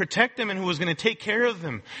 who would protect them and who was going to take care of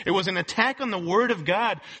them. It was an attack on the word of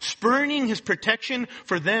God, spurning his protection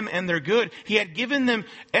for them and their good. He had given them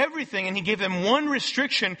everything, and he gave them one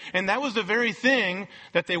restriction, and that was the very thing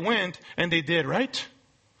that they went and they did, right?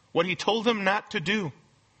 What he told them not to do.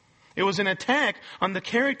 It was an attack on the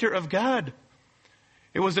character of God.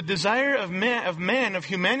 It was a desire of man, of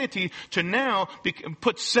humanity, to now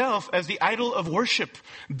put self as the idol of worship.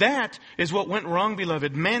 That is what went wrong,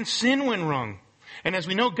 beloved. Man's sin went wrong. And as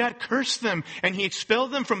we know, God cursed them and he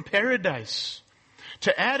expelled them from paradise.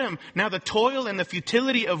 To Adam, now the toil and the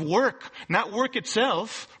futility of work, not work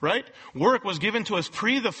itself, right? Work was given to us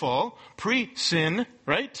pre the fall, pre-sin,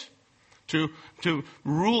 right? To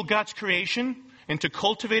rule God's creation and to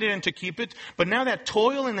cultivate it and to keep it. But now that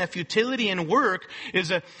toil and that futility in work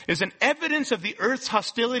is an evidence of the earth's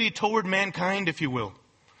hostility toward mankind, if you will.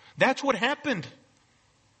 That's what happened.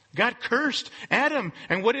 God cursed Adam.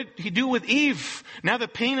 And what did he do with Eve? Now the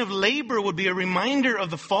pain of labor would be a reminder of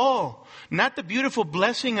the fall. Not the beautiful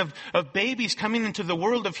blessing of babies coming into the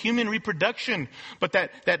world of human reproduction. But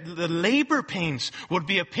that the labor pains would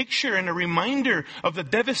be a picture and a reminder of the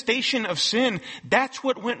devastation of sin. That's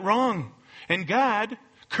what went wrong. And God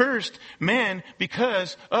cursed man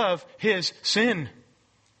because of his sin.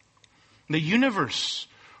 The universe,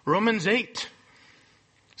 Romans 8,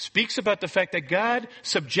 speaks about the fact that God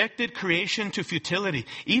subjected creation to futility.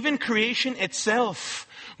 Even creation itself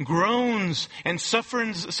groans and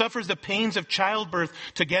suffers the pains of childbirth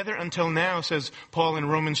together until now, says Paul in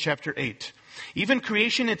Romans chapter 8. Even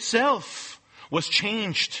creation itself was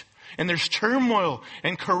changed. And there's turmoil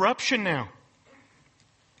and corruption now.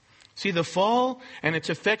 See, the fall and its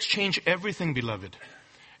effects change everything, beloved.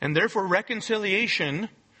 And therefore reconciliation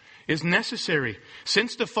is necessary.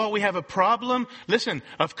 Since the fall, we have a problem, listen,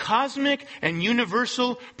 of cosmic and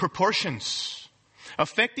universal proportions.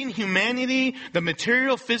 Affecting humanity, the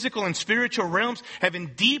material, physical, and spiritual realms have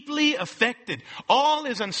been deeply affected. All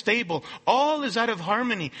is unstable. All is out of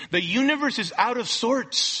harmony. The universe is out of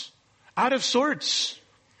sorts. Out of sorts.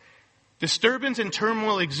 Disturbance and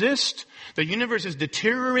turmoil exist. The universe is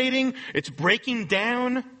deteriorating. It's breaking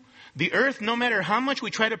down. The earth, no matter how much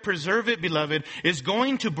we try to preserve it, beloved, is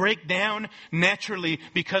going to break down naturally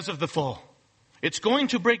because of the fall. It's going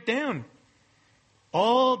to break down.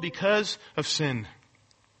 All because of sin.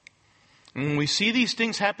 And when we see these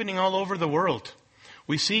things happening all over the world,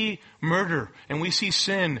 we see murder, and we see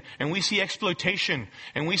sin, and we see exploitation,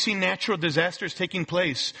 and we see natural disasters taking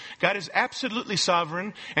place. God is absolutely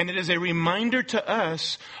sovereign, and it is a reminder to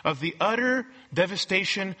us of the utter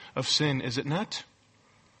devastation of sin, is it not?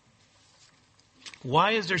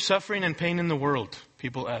 Why is there suffering and pain in the world?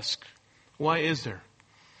 People ask. Why is there?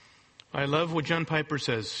 I love what John Piper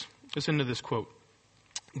says. Listen to this quote.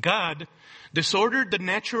 God disordered the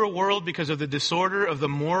natural world because of the disorder of the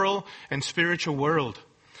moral and spiritual world.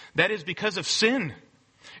 That is because of sin.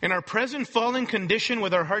 In our present fallen condition,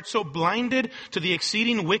 with our hearts so blinded to the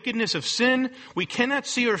exceeding wickedness of sin, we cannot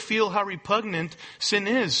see or feel how repugnant sin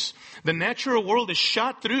is. The natural world is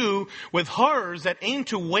shot through with horrors that aim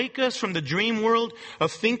to wake us from the dream world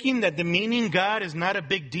of thinking that demeaning God is not a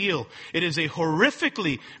big deal. It is a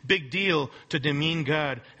horrifically big deal to demean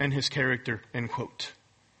God and His character, end quote.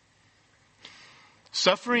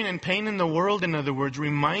 Suffering and pain in the world, in other words,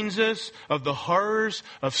 reminds us of the horrors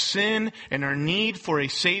of sin and our need for a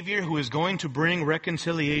Savior who is going to bring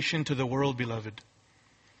reconciliation to the world, beloved.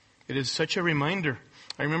 It is such a reminder.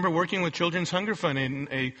 I remember working with Children's Hunger Fund in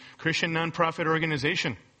a Christian nonprofit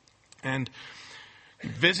organization and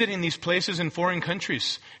visiting these places in foreign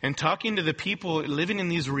countries and talking to the people living in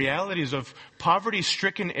these realities of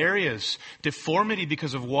poverty-stricken areas, deformity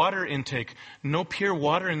because of water intake, no pure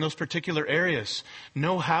water in those particular areas,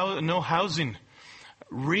 no housing,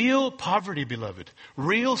 real poverty, beloved,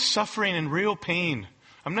 real suffering and real pain.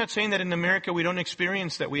 I'm not saying that in America we don't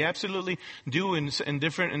experience that. We absolutely do in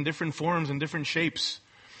different forms and different shapes.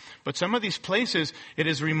 But some of these places, it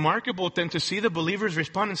is remarkable then to see the believers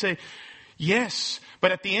respond and say, yes,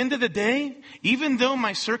 but at the end of the day, even though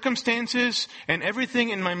my circumstances and everything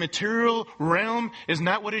in my material realm is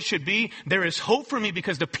not what it should be, there is hope for me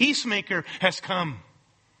because the peacemaker has come.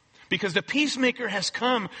 Because the peacemaker has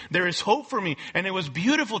come. There is hope for me. And it was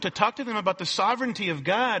beautiful to talk to them about the sovereignty of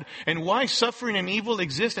God and why suffering and evil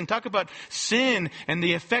exist, and talk about sin and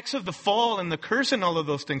the effects of the fall and the curse and all of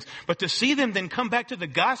those things. But to see them then come back to the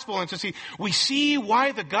gospel and to see, we see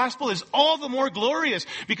why the gospel is all the more glorious.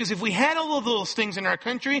 Because if we had all of those things in our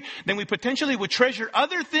country, then we potentially would treasure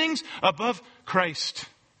other things above Christ,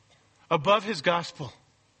 above His gospel.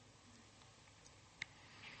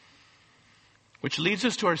 Which leads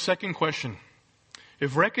us to our second question.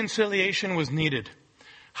 If reconciliation was needed,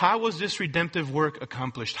 how was this redemptive work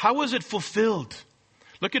accomplished? How was it fulfilled?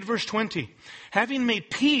 Look at verse 20. Having made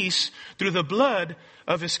peace through the blood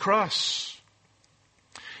of His cross.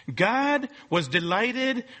 God was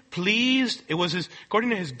delighted, pleased. It was according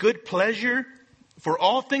to His good pleasure for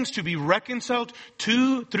all things to be reconciled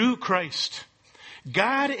through Christ.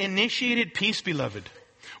 God initiated peace, beloved.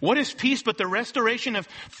 What is peace but the restoration of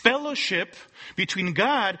fellowship between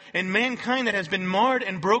God and mankind that has been marred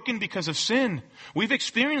and broken because of sin? We've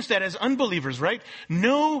experienced that as unbelievers, right?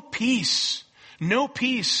 No peace. No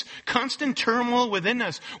peace. Constant turmoil within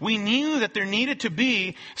us. We knew that there needed to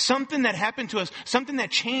be something that happened to us, something that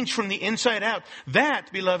changed from the inside out.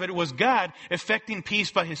 That, beloved, was God effecting peace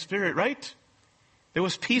by His Spirit, right? There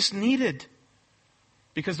was peace needed.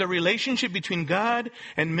 Because the relationship between God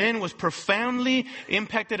and men was profoundly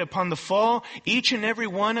impacted upon the fall. Each and every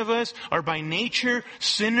one of us are by nature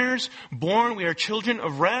sinners, born. We are children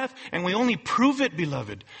of wrath, and we only prove it,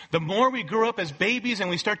 beloved. The more we grow up as babies and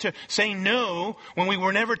we start to say no when we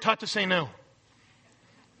were never taught to say no.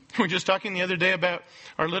 We were just talking the other day about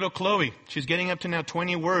our little Chloe. She's getting up to now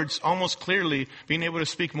 20 words, almost clearly being able to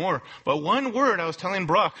speak more. But one word I was telling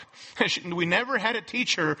Brock, we never had to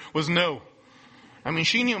teach her, was no. I mean,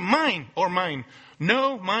 she knew mine or mine.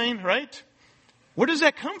 No, mine, right? Where does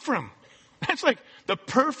that come from? That's like the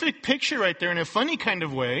perfect picture right there in a funny kind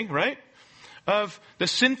of way, right? Of the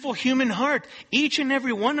sinful human heart. Each and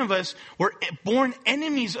every one of us were born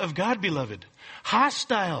enemies of God, beloved.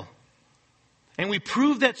 Hostile. And we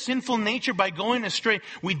proved that sinful nature by going astray.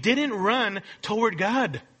 We didn't run toward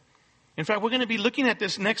God. In fact, we're going to be looking at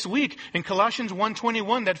this next week in Colossians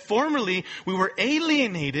 1:21, that formerly we were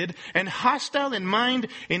alienated and hostile in mind,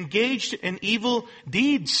 engaged in evil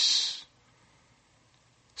deeds.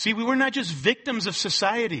 See, we were not just victims of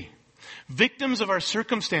society, victims of our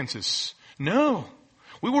circumstances. No,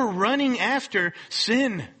 we were running after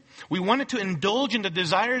sin. We wanted to indulge in the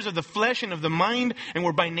desires of the flesh and of the mind, and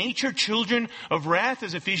we're by nature children of wrath,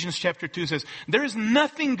 as Ephesians chapter 2 says. There is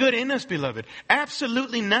nothing good in us, beloved.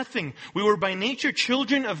 Absolutely nothing. We were by nature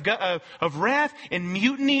children of wrath and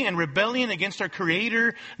mutiny and rebellion against our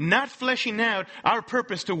Creator, not fleshing out our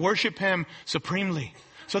purpose to worship Him supremely.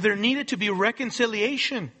 So there needed to be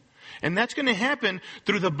reconciliation. And that's going to happen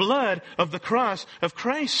through the blood of the cross of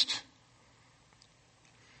Christ.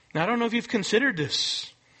 Now, I don't know if you've considered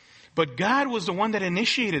this, but God was the one that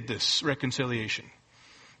initiated this reconciliation.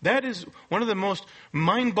 That is one of the most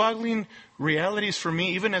mind-boggling realities for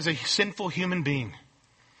me, even as a sinful human being.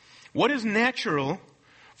 What is natural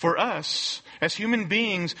for us as human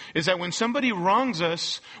beings is that when somebody wrongs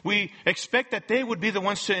us, we expect that they would be the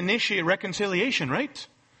ones to initiate reconciliation, right?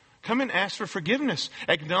 Come and ask for forgiveness.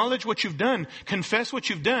 Acknowledge what you've done. Confess what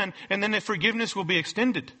you've done, and then the forgiveness will be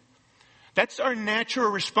extended. That's our natural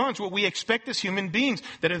response, what we expect as human beings.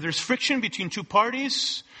 That if there's friction between two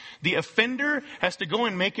parties, the offender has to go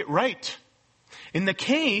and make it right. In the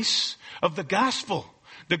case of the gospel,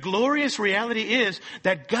 the glorious reality is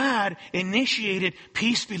that God initiated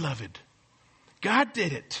peace, beloved. God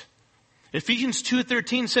did it. Ephesians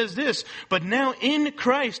 2:13 says this, but now in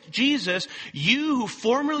Christ Jesus, you who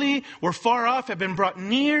formerly were far off have been brought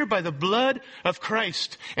near by the blood of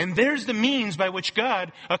Christ. And there's the means by which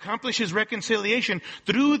God accomplishes reconciliation,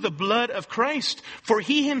 through the blood of Christ. For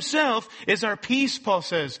He Himself is our peace, Paul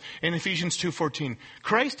says in Ephesians 2:14.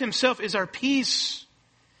 Christ Himself is our peace.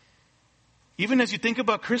 Even as you think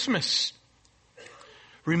about Christmas,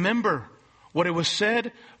 remember what it was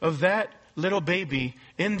said of that little baby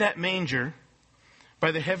in that manger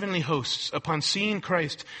by the heavenly hosts. Upon seeing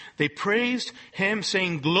Christ, they praised Him,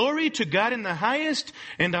 saying, glory to God in the highest,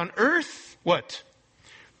 and on earth, what?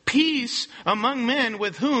 Peace among men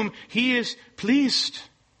with whom He is pleased.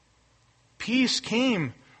 Peace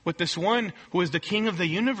came with this one who is the King of the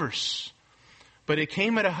universe. But it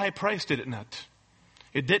came at a high price, did it not?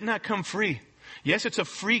 It did not come free. Yes, it's a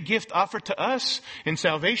free gift offered to us in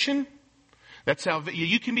salvation.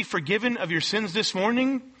 You can be forgiven of your sins this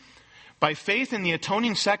morning by faith in the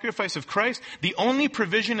atoning sacrifice of Christ, the only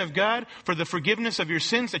provision of God for the forgiveness of your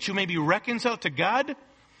sins, that you may be reconciled to God.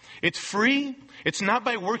 It's free. It's not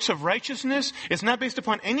by works of righteousness. It's not based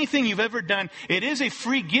upon anything you've ever done. It is a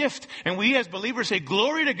free gift. And we as believers say,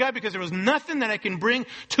 glory to God, because there was nothing that I can bring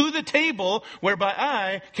to the table whereby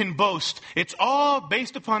I can boast. It's all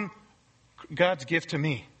based upon God's gift to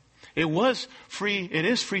me. It was free. It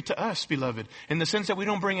is free to us, beloved, in the sense that we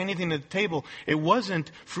don't bring anything to the table. It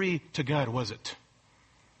wasn't free to God, was it?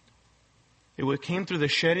 It came through the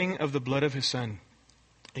shedding of the blood of His Son.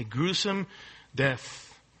 A gruesome death.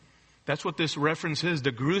 That's what this reference is.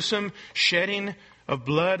 The gruesome shedding of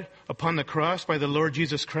blood upon the cross by the Lord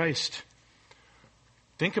Jesus Christ.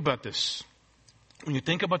 Think about this. When you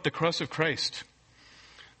think about the cross of Christ,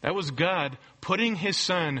 that was God putting His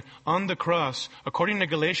Son on the cross, according to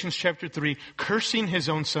Galatians chapter 3, cursing His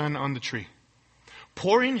own Son on the tree.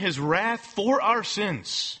 Pouring His wrath for our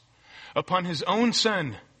sins upon His own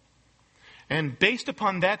Son. And based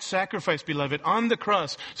upon that sacrifice, beloved, on the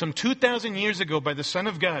cross, some 2,000 years ago by the Son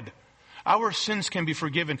of God, our sins can be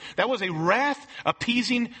forgiven. That was a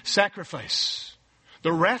wrath-appeasing sacrifice.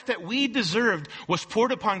 The wrath that we deserved was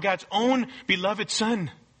poured upon God's own beloved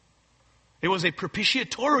Son. It was a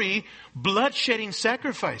propitiatory, blood-shedding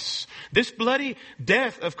sacrifice. This bloody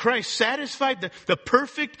death of Christ satisfied the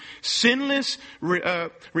perfect, sinless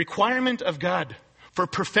requirement of God for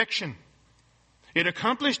perfection. It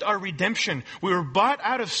accomplished our redemption. We were bought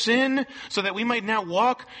out of sin so that we might now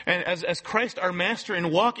walk as Christ our Master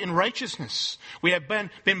and walk in righteousness. We have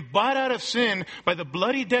been bought out of sin by the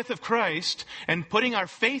bloody death of Christ and putting our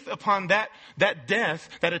faith upon that death,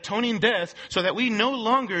 that atoning death, so that we no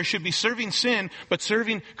longer should be serving sin but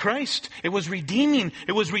serving Christ. It was redeeming.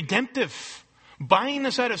 It was redemptive. Buying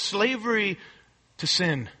us out of slavery to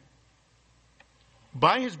sin.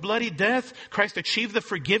 By His bloody death, Christ achieved the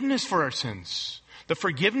forgiveness for our sins. The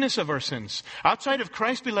forgiveness of our sins. Outside of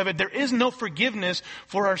Christ, beloved, there is no forgiveness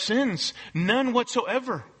for our sins. None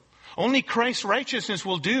whatsoever. Only Christ's righteousness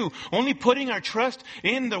will do. Only putting our trust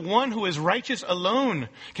in the one who is righteous alone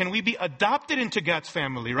can we be adopted into God's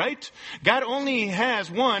family, right? God only has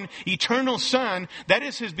one eternal Son. That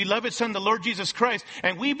is His beloved Son, the Lord Jesus Christ.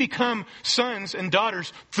 And we become sons and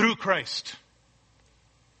daughters through Christ.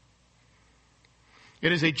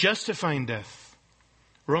 It is a justifying death.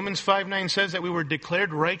 Romans 5:9 says that we were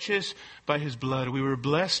declared righteous by His blood. We were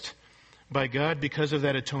blessed by God because of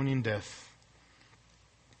that atoning death.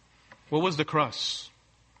 What was the cross?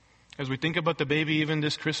 As we think about the baby even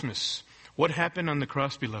this Christmas, what happened on the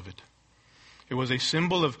cross, beloved? It was a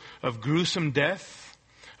symbol of gruesome death,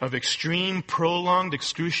 of extreme, prolonged,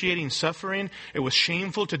 excruciating suffering. It was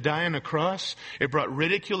shameful to die on a cross. It brought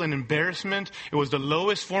ridicule and embarrassment. It was the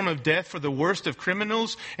lowest form of death for the worst of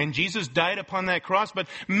criminals. And Jesus died upon that cross. But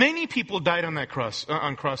many people died on that cross,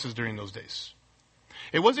 on crosses during those days.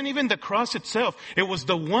 It wasn't even the cross itself. It was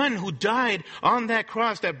the one who died on that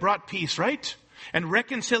cross that brought peace, right? And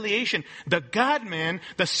reconciliation. The God-man,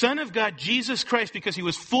 the Son of God, Jesus Christ, because He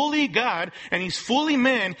was fully God and He's fully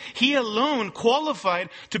man, He alone qualified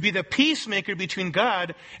to be the peacemaker between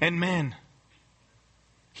God and man.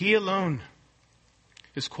 He alone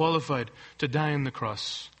is qualified to die on the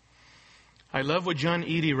cross. I love what John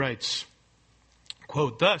Eadie writes.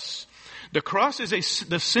 Quote, thus, the cross is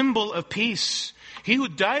the symbol of peace. He who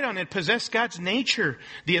died on it possessed God's nature,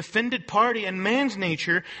 the offended party, and man's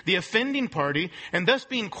nature, the offending party, and thus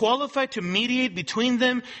being qualified to mediate between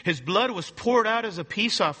them, His blood was poured out as a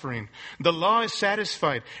peace offering. The law is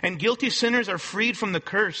satisfied, and guilty sinners are freed from the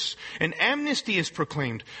curse, and amnesty is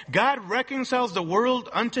proclaimed. God reconciles the world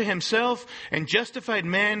unto Himself, and justified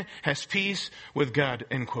man has peace with God.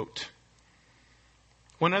 End quote.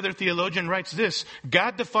 One other theologian writes this: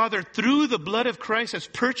 God the Father, through the blood of Christ, has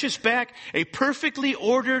purchased back a perfectly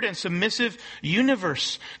ordered and submissive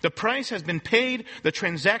universe. The price has been paid, the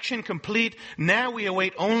transaction complete. Now we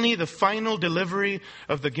await only the final delivery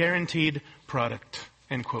of the guaranteed product.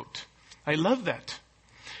 End quote. I love that.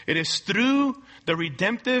 It is through the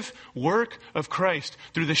redemptive work of Christ,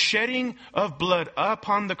 through the shedding of blood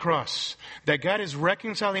upon the cross, that God is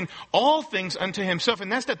reconciling all things unto Himself.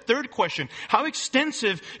 And that's the third question. How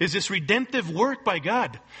extensive is this redemptive work by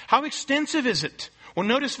God? How extensive is it? Well,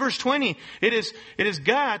 notice verse 20. It is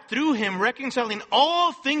God, through Him, reconciling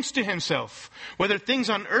all things to Himself, whether things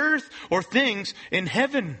on earth or things in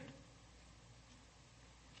heaven.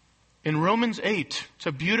 In Romans 8, it's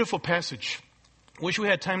a beautiful passage. Wish we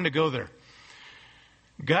had time to go there.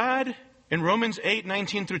 God, in Romans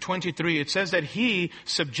 8:19 through 23, it says that He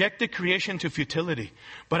subjected creation to futility.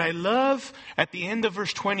 But I love at the end of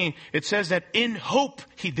verse 20, it says that in hope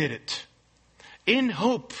He did it. In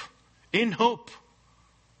hope. In hope.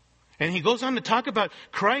 And He goes on to talk about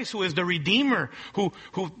Christ, who is the Redeemer, who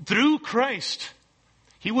through Christ,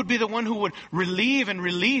 He would be the one who would relieve and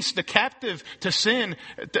release the captive to sin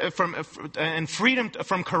and freedom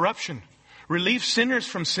from corruption. Relieve sinners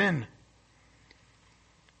from sin.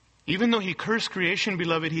 Even though he cursed creation,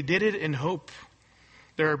 beloved, he did it in hope.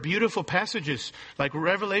 There are beautiful passages like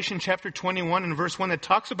Revelation chapter 21 and verse 1 that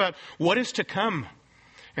talks about what is to come.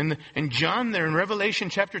 And John there in Revelation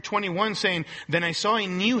chapter 21 saying, "Then I saw a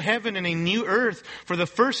new heaven and a new earth, for the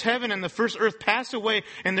first heaven and the first earth pass away,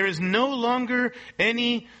 and there is no longer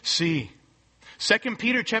any sea." 2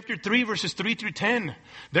 Peter chapter 3 verses 3 through 10.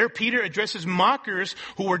 There Peter addresses mockers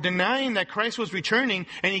who were denying that Christ was returning,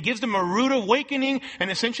 and he gives them a rude awakening and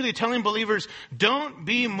essentially telling believers, don't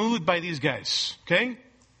be moved by these guys. Okay?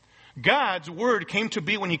 God's word came to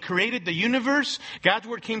be when he created the universe. God's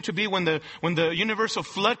word came to be when the universal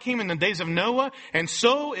flood came in the days of Noah. And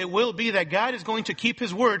so it will be that God is going to keep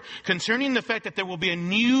his word concerning the fact that there will be a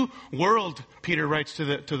new world, Peter writes to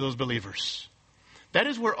those believers. That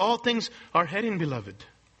is where all things are heading, beloved.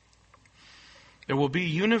 There will be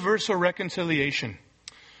universal reconciliation.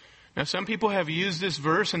 Now, some people have used this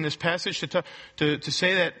verse and this passage to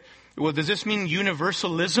say that, well, does this mean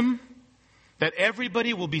universalism? That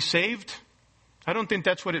everybody will be saved? I don't think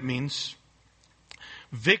that's what it means.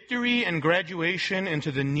 Victory and graduation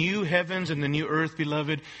into the new heavens and the new earth,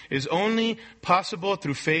 beloved, is only possible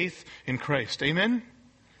through faith in Christ. Amen?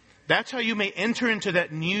 That's how you may enter into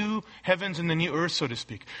that new heavens and the new earth, so to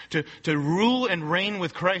speak. To rule and reign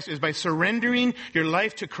with Christ is by surrendering your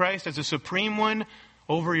life to Christ as the supreme one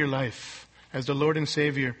over your life, as the Lord and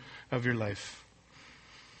Savior of your life.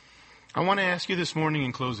 I want to ask you this morning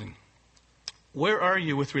in closing, where are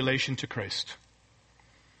you with relation to Christ?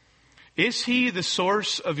 Is he the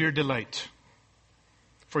source of your delight?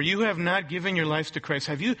 For you have not given your lives to Christ.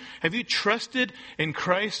 Have you trusted in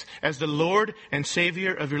Christ as the Lord and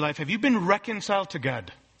Savior of your life? Have you been reconciled to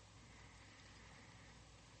God?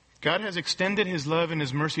 God has extended his love and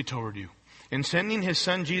his mercy toward you in sending his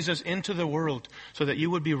Son Jesus into the world so that you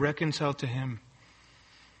would be reconciled to him.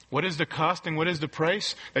 What is the cost and what is the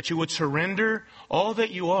price? That you would surrender all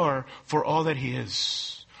that you are for all that he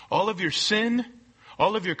is. All of your sin,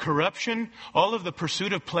 all of your corruption, all of the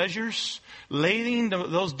pursuit of pleasures, laying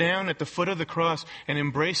those down at the foot of the cross and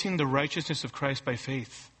embracing the righteousness of Christ by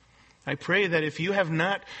faith. I pray that if you have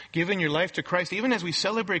not given your life to Christ, even as we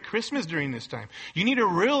celebrate Christmas during this time, you need to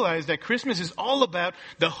realize that Christmas is all about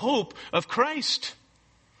the hope of Christ.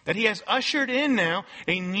 That he has ushered in now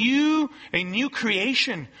a new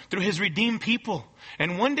creation through his redeemed people.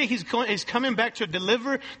 And one day he's coming back to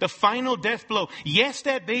deliver the final death blow. Yes,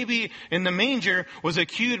 that baby in the manger was a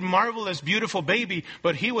cute, marvelous, beautiful baby,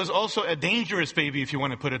 but he was also a dangerous baby, if you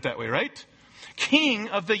want to put it that way, right? King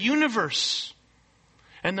of the universe.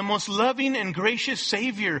 And the most loving and gracious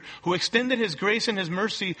Savior who extended his grace and his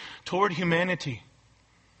mercy toward humanity.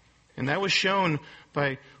 And that was shown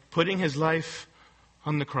by putting his life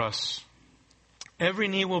on the cross. Every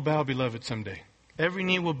knee will bow, beloved, someday. Every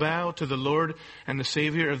knee will bow to the Lord and the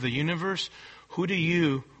Savior of the universe. Who do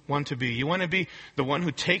you want to be? You want to be the one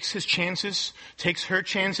who takes his chances, takes her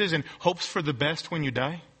chances, and hopes for the best when you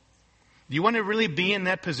die? Do you want to really be in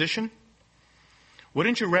that position?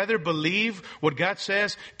 Wouldn't you rather believe what God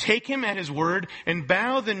says, take him at his word, and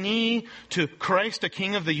bow the knee to Christ, the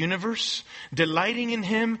King of the universe, delighting in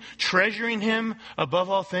him, treasuring him above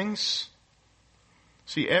all things?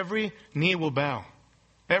 See, every knee will bow.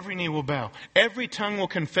 Every knee will bow. Every tongue will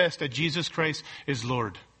confess that Jesus Christ is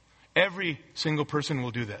Lord. Every single person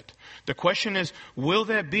will do that. The question is, will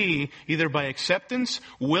that be either by acceptance,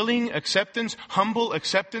 willing acceptance, humble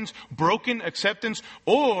acceptance, broken acceptance,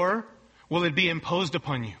 or will it be imposed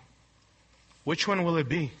upon you? Which one will it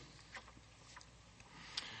be?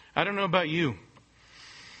 I don't know about you,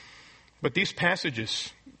 but these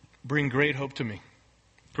passages bring great hope to me.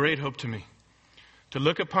 Great hope to me. To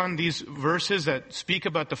look upon these verses that speak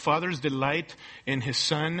about the Father's delight in his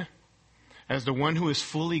Son as the one who is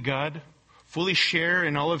fully God, fully share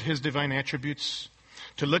in all of his divine attributes.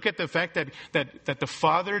 To look at the fact that the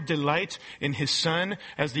Father delights in his Son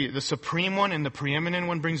as the supreme one and the preeminent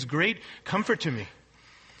one brings great comfort to me.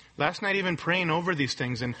 Last night even praying over these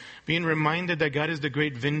things and being reminded that God is the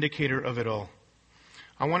great vindicator of it all.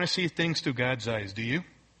 I want to see things through God's eyes. Do you?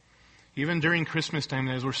 Even during Christmas time,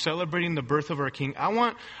 as we're celebrating the birth of our King, I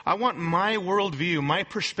want my worldview, my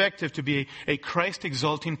perspective to be a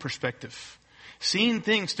Christ-exalting perspective. Seeing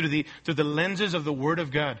things through the lenses of the Word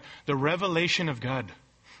of God, the revelation of God.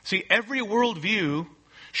 See, every worldview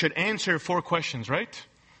should answer 4 questions, right?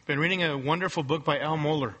 I've been reading a wonderful book by Al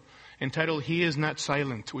Mohler entitled He Is Not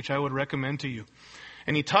Silent, which I would recommend to you.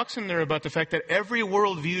 And he talks in there about the fact that every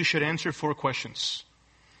worldview should answer 4 questions.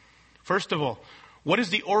 First of all, What is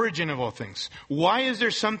the origin of all things? Why is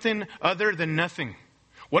there something other than nothing?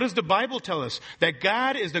 What does the Bible tell us? That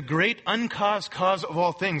God is the great uncaused cause of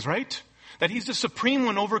all things, right? That He's the supreme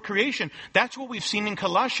one over creation. That's what we've seen in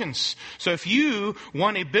Colossians. So if you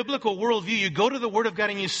want a biblical worldview, you go to the Word of God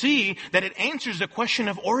and you see that it answers the question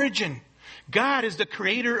of origin. God is the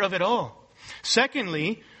creator of it all.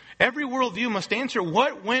 Secondly, every worldview must answer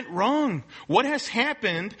what went wrong. What has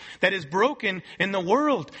happened that is broken in the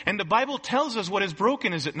world? And the Bible tells us what is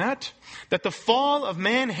broken, is it not? That the fall of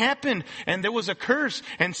man happened and there was a curse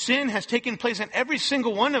and sin has taken place, and every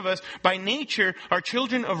single one of us by nature are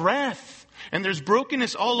children of wrath. And there's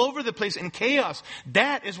brokenness all over the place and chaos.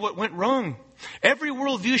 That is what went wrong. Every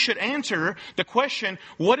worldview should answer the question,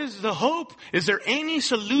 what is the hope? Is there any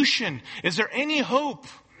solution? Is there any hope?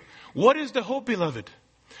 What is the hope, beloved?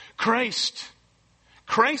 Christ.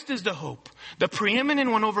 Christ is the hope. The preeminent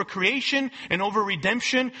one over creation and over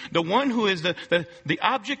redemption. The one who is the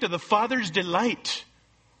object of the Father's delight.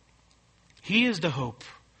 He is the hope.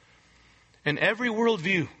 And every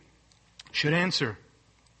worldview should answer,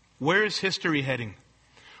 where is history heading?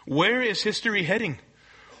 Where is history heading?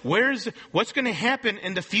 What's going to happen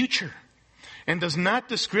in the future? And does not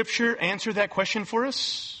the Scripture answer that question for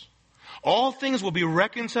us? All things will be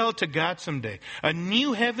reconciled to God someday. A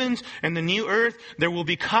new heavens and the new earth. There will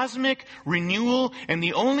be cosmic renewal. And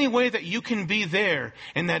the only way that you can be there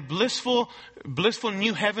in that blissful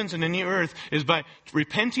new heavens and the new earth is by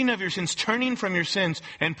repenting of your sins, turning from your sins,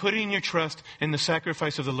 and putting your trust in the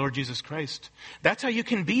sacrifice of the Lord Jesus Christ. That's how you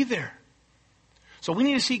can be there. So we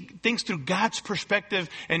need to see things through God's perspective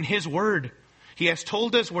and His Word. He has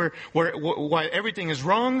told us why everything is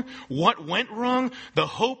wrong, what went wrong, the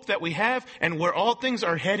hope that we have, and where all things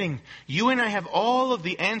are heading. You and I have all of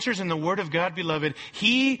the answers in the Word of God, beloved.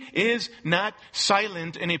 He is not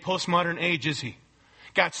silent in a postmodern age, is He?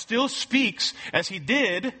 God still speaks as He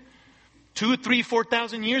did 2,000, 3,000,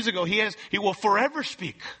 4,000 years ago. He will forever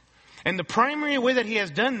speak. And the primary way that He has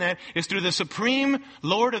done that is through the supreme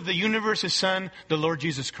Lord of the universe, His Son, the Lord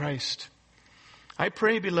Jesus Christ. I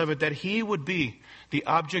pray, beloved, that He would be the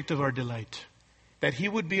object of our delight. That He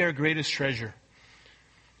would be our greatest treasure.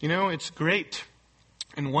 You know, it's great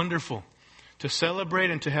and wonderful to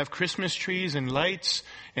celebrate and to have Christmas trees and lights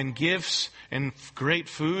and gifts and great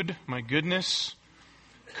food. My goodness.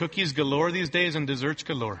 Cookies galore these days and desserts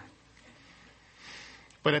galore.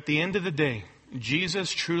 But at the end of the day,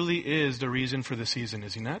 Jesus truly is the reason for the season,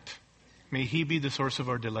 is He not? May He be the source of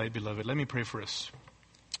our delight, beloved. Let me pray for us.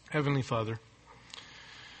 Heavenly Father,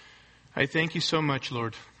 I thank You so much,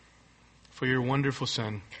 Lord, for Your wonderful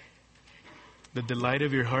Son, the delight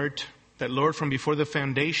of Your heart, that, Lord, from before the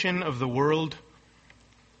foundation of the world,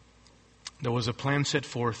 there was a plan set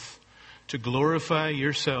forth to glorify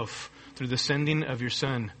Yourself through the sending of Your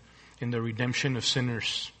Son in the redemption of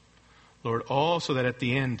sinners. Lord, all so that at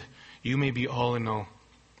the end, You may be all in all.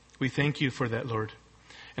 We thank You for that, Lord.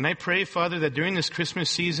 And I pray, Father, that during this Christmas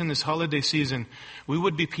season, this holiday season, we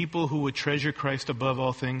would be people who would treasure Christ above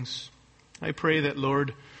all things. I pray that,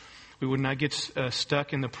 Lord, we would not get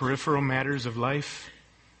stuck in the peripheral matters of life,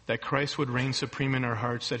 that Christ would reign supreme in our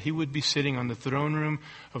hearts, that He would be sitting on the throne room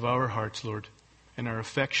of our hearts, Lord, in our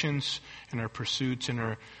affections, in our pursuits, in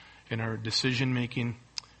our decision-making,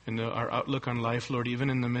 in our outlook on life, Lord, even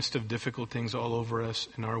in the midst of difficult things all over us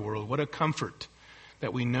in our world. What a comfort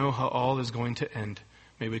that we know how all is going to end.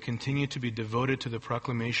 May we continue to be devoted to the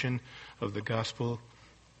proclamation of the gospel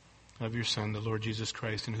of Your Son, the Lord Jesus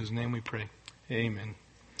Christ, in whose name we pray. Amen.